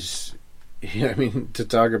he's. Yeah, I mean, to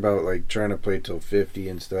talk about trying to play till 50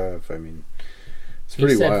 and stuff. I mean, it's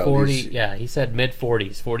pretty wild. 40. He said mid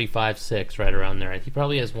 40s, 45, 6, right around there. He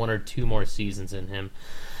probably has 1 or 2 more seasons in him.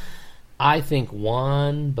 I think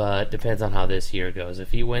 1, but depends on how this year goes. If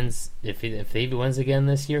he wins, if he wins again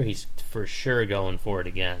this year, he's for sure going for it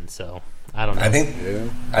again. So I don't know. I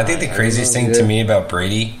think the craziest thing to me about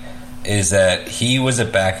Brady is that he was a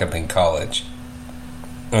backup in college.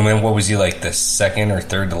 I mean, what was he, the second or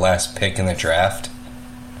third to last pick in the draft?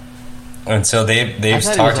 And so they've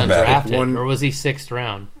talked about it. Or was he 6th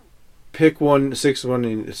round? Pick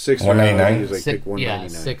 199. 199. He was pick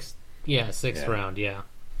 199. Sixth round. Yeah.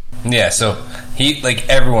 Yeah. So he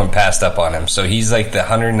everyone passed up on him. So he's the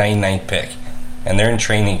 199th pick, and they're in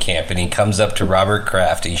training camp, and he comes up to Robert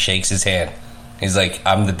Kraft and he shakes his hand. He's like,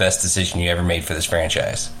 "I'm the best decision you ever made for this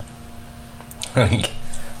franchise." Like,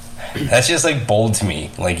 that's just like bold to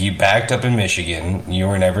me. Like, you backed up in Michigan, you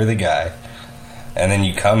were never the guy, and then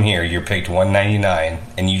you come here, you're picked 199,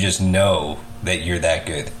 and you just know that you're that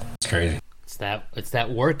good. It's crazy. It's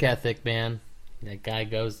that work ethic, man. That guy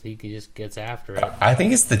goes, he just gets after it. I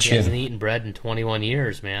think it's the He hasn't chin. eaten bread in 21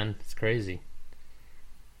 years, man. It's crazy.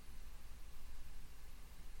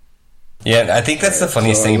 Yeah, I think that's the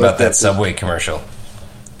funniest so thing I about looked that at Subway commercial.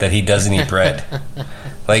 That he doesn't eat bread.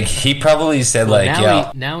 Like, he probably said, Well,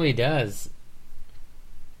 like, now he does.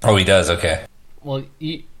 Oh, he does, okay. Well,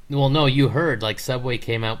 no, you heard, like, Subway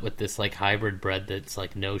came out with this, like, hybrid bread that's,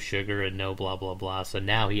 like, no sugar and no blah, blah, blah. So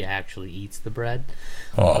now he actually eats the bread.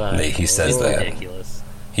 Well, But he says it's that. ridiculous.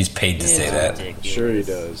 He's paid to say It's that. ridiculous. Sure he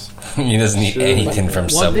does. He doesn't eat Sure. anything from One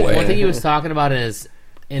Subway. thing he was talking about is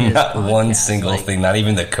in his Not one podcast, single like, thing, not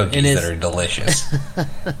even the cookies in his- that are delicious.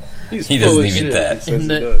 He's He full doesn't of even shit. that. He says in he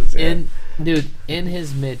the does, yeah. in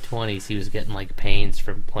his mid-20s, he was getting like pains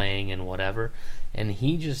from playing and whatever, and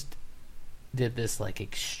he just did this like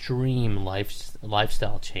extreme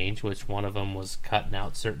lifestyle change, which one of them was cutting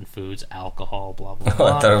out certain foods, alcohol, blah blah Oh,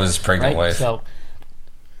 blah. I thought it was his pregnant right? wife. So,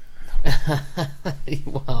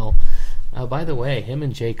 well, by the way, him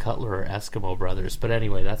and Jay Cutler are Eskimo brothers, but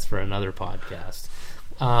anyway, that's for another podcast.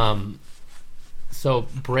 So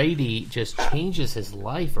Brady just changes his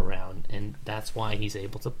life around, and that's why he's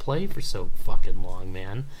able to play for so fucking long,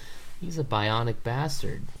 man. He's a bionic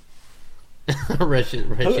bastard. Richie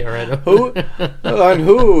Aredo. Who? On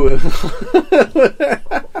who?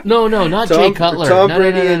 No, not Jay Cutler. Tom No,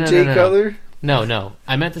 Brady no, no, and no, Jay no. Cutler? No.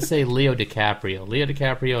 I meant to say Leo DiCaprio. Leo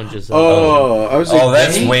DiCaprio and Giselle. Oh, I was like, Oh,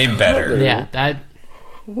 that's Jay way Cutler. better. Yeah, that.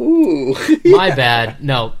 Ooh. My bad.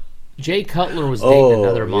 No, Jay Cutler was dating Oh,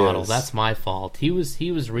 another model. yes. That's my fault. He was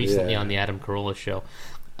recently Yeah. on the Adam Carolla show.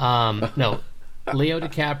 No, Leo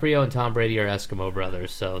DiCaprio and Tom Brady are Eskimo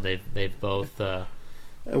brothers, so they've both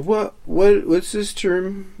What's this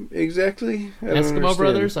term exactly? I don't Eskimo understand.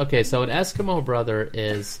 brothers. Okay, so an Eskimo brother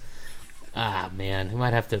is man, we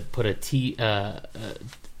might have to put a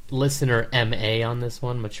listener MA on this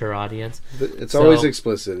one, mature audience. It's So- always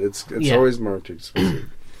explicit. It's Yeah. always marked explicit.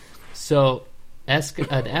 So, an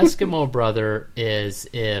Eskimo brother is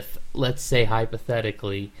if, let's say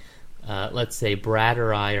hypothetically, let's say Brad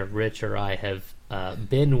or I or Rich or I have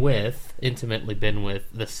intimately been with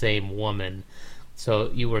the same woman,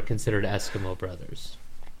 so you were considered Eskimo brothers.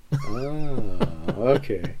 Oh,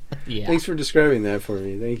 okay. Yeah. Thanks for describing that for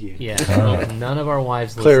me. Thank you. Yeah. Well, none of our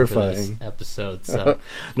wives listen to this Clarifying. episode, so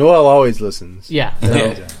Noel always listens. yeah.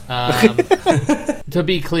 So, to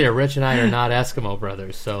be clear, Rich and I are not Eskimo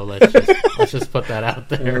brothers, so let's just put that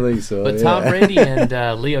out I there. don't think so. But yeah. Tom Brady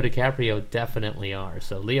and Leo DiCaprio definitely are.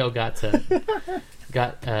 So Leo got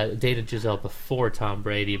dated Giselle before Tom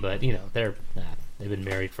Brady, but you know they've been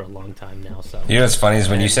married for a long time now. So You know what's funny is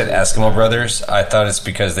when you said Eskimo brothers, I thought it's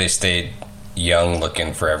because they stayed young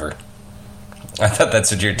looking forever. I thought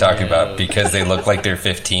that's what you're talking about, because they look like they're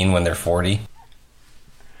 15 when they're 40.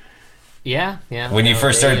 yeah. When you no,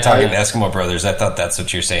 first they, started talking Eskimo brothers, I thought that's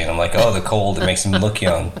what you're saying. I'm like, oh, the cold, it makes them look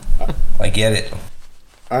young. I get it.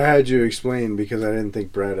 I had you explain because I didn't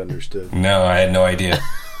think Brad understood. No, I had no idea.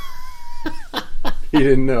 He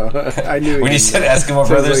didn't know. I knew. When he you didn't said know. Eskimo So I was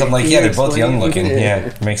brothers, I'm like, "Can yeah, you they're both young explain?" looking.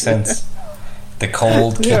 Yeah, makes sense. The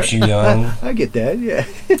cold keeps you young. I get that. Yeah.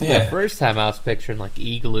 Yeah. First time I was picturing like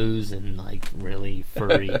igloos and like really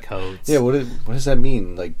furry coats. Yeah. What does that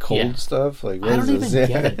mean? Like cold Yeah. stuff? Like what I don't is even this?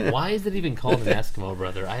 get it. Why is it even called an Eskimo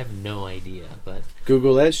brother? I have no idea. But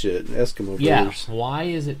Google that shit. Eskimo yeah, brothers. why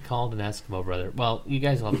is it called an Eskimo brother? Well, you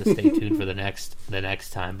guys will have to stay tuned for the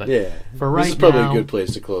next time. But Yeah. for right this is probably now, a good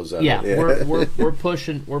place to close out. yeah, we're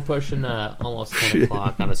pushing almost 10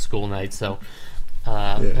 o'clock on a school night. So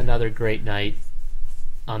another great night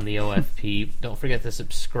on the OFP. Don't forget to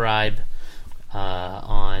subscribe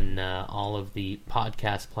on all of the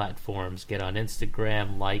podcast platforms. Get on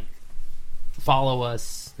Instagram, follow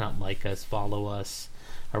us. Not like us, follow us.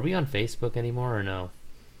 Are we on Facebook anymore or no?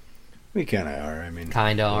 We kind of are. I mean,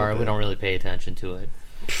 Kinda are. We don't really pay attention to it.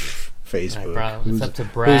 Facebook. It's Who's- up to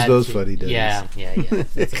Brad. Who's those to- fuddy duddies? Yeah.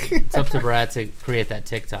 It's up to Brad to create that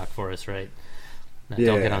TikTok for us, right? No,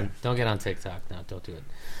 Yeah. Don't get on TikTok. No, don't do it.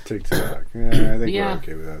 TikTok. Yeah, I think Yeah. we're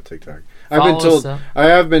okay without TikTok. Follow us, I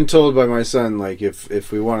have been told by my son, like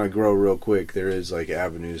if we want to grow real quick, there is like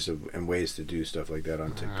avenues and ways to do stuff like that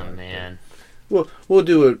on TikTok. Oh man, We'll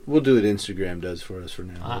do it. We'll do what Instagram does for us for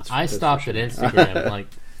now. I That's stopped for at sure. Instagram, like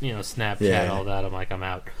Snapchat, Yeah. all that. I'm like, I'm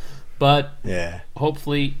out. But Yeah.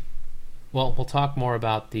 hopefully, well, we'll talk more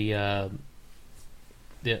about the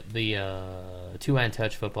two-hand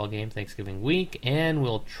touch football game Thanksgiving week, and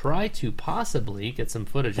we'll try to possibly get some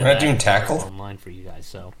footage of We're not that doing tackle? online for you guys.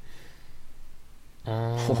 So,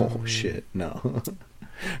 Oh shit, no.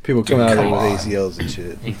 People come out come with on. ACLs and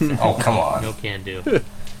shit. exactly. Oh, come on. No can do.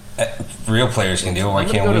 Real players can do it. Why I'm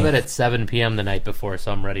gonna can't go to we? bed at 7 p.m. the night before,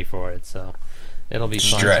 so I'm ready for it. So it'll be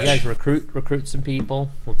fun. So Stretch. you guys recruit some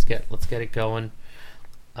people. Let's get it going.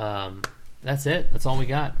 That's it. That's all we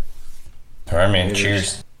got. All right, man. It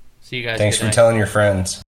Cheers. See you guys. Thanks Good for night. telling your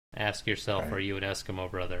friends. Ask yourself, are you an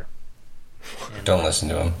Eskimo brother? And, Don't listen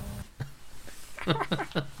to him.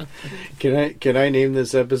 Can I name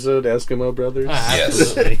this episode Eskimo Brothers?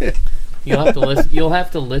 Yes. Absolutely. You'll have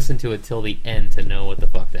to listen to it till the end to know what the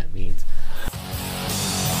fuck that means.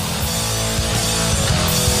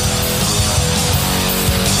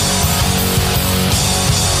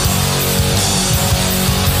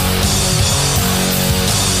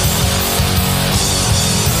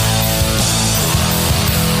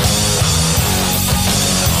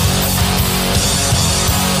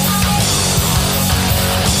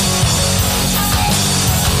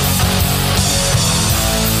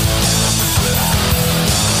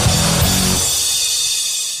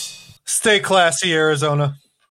 Stay classy, Arizona.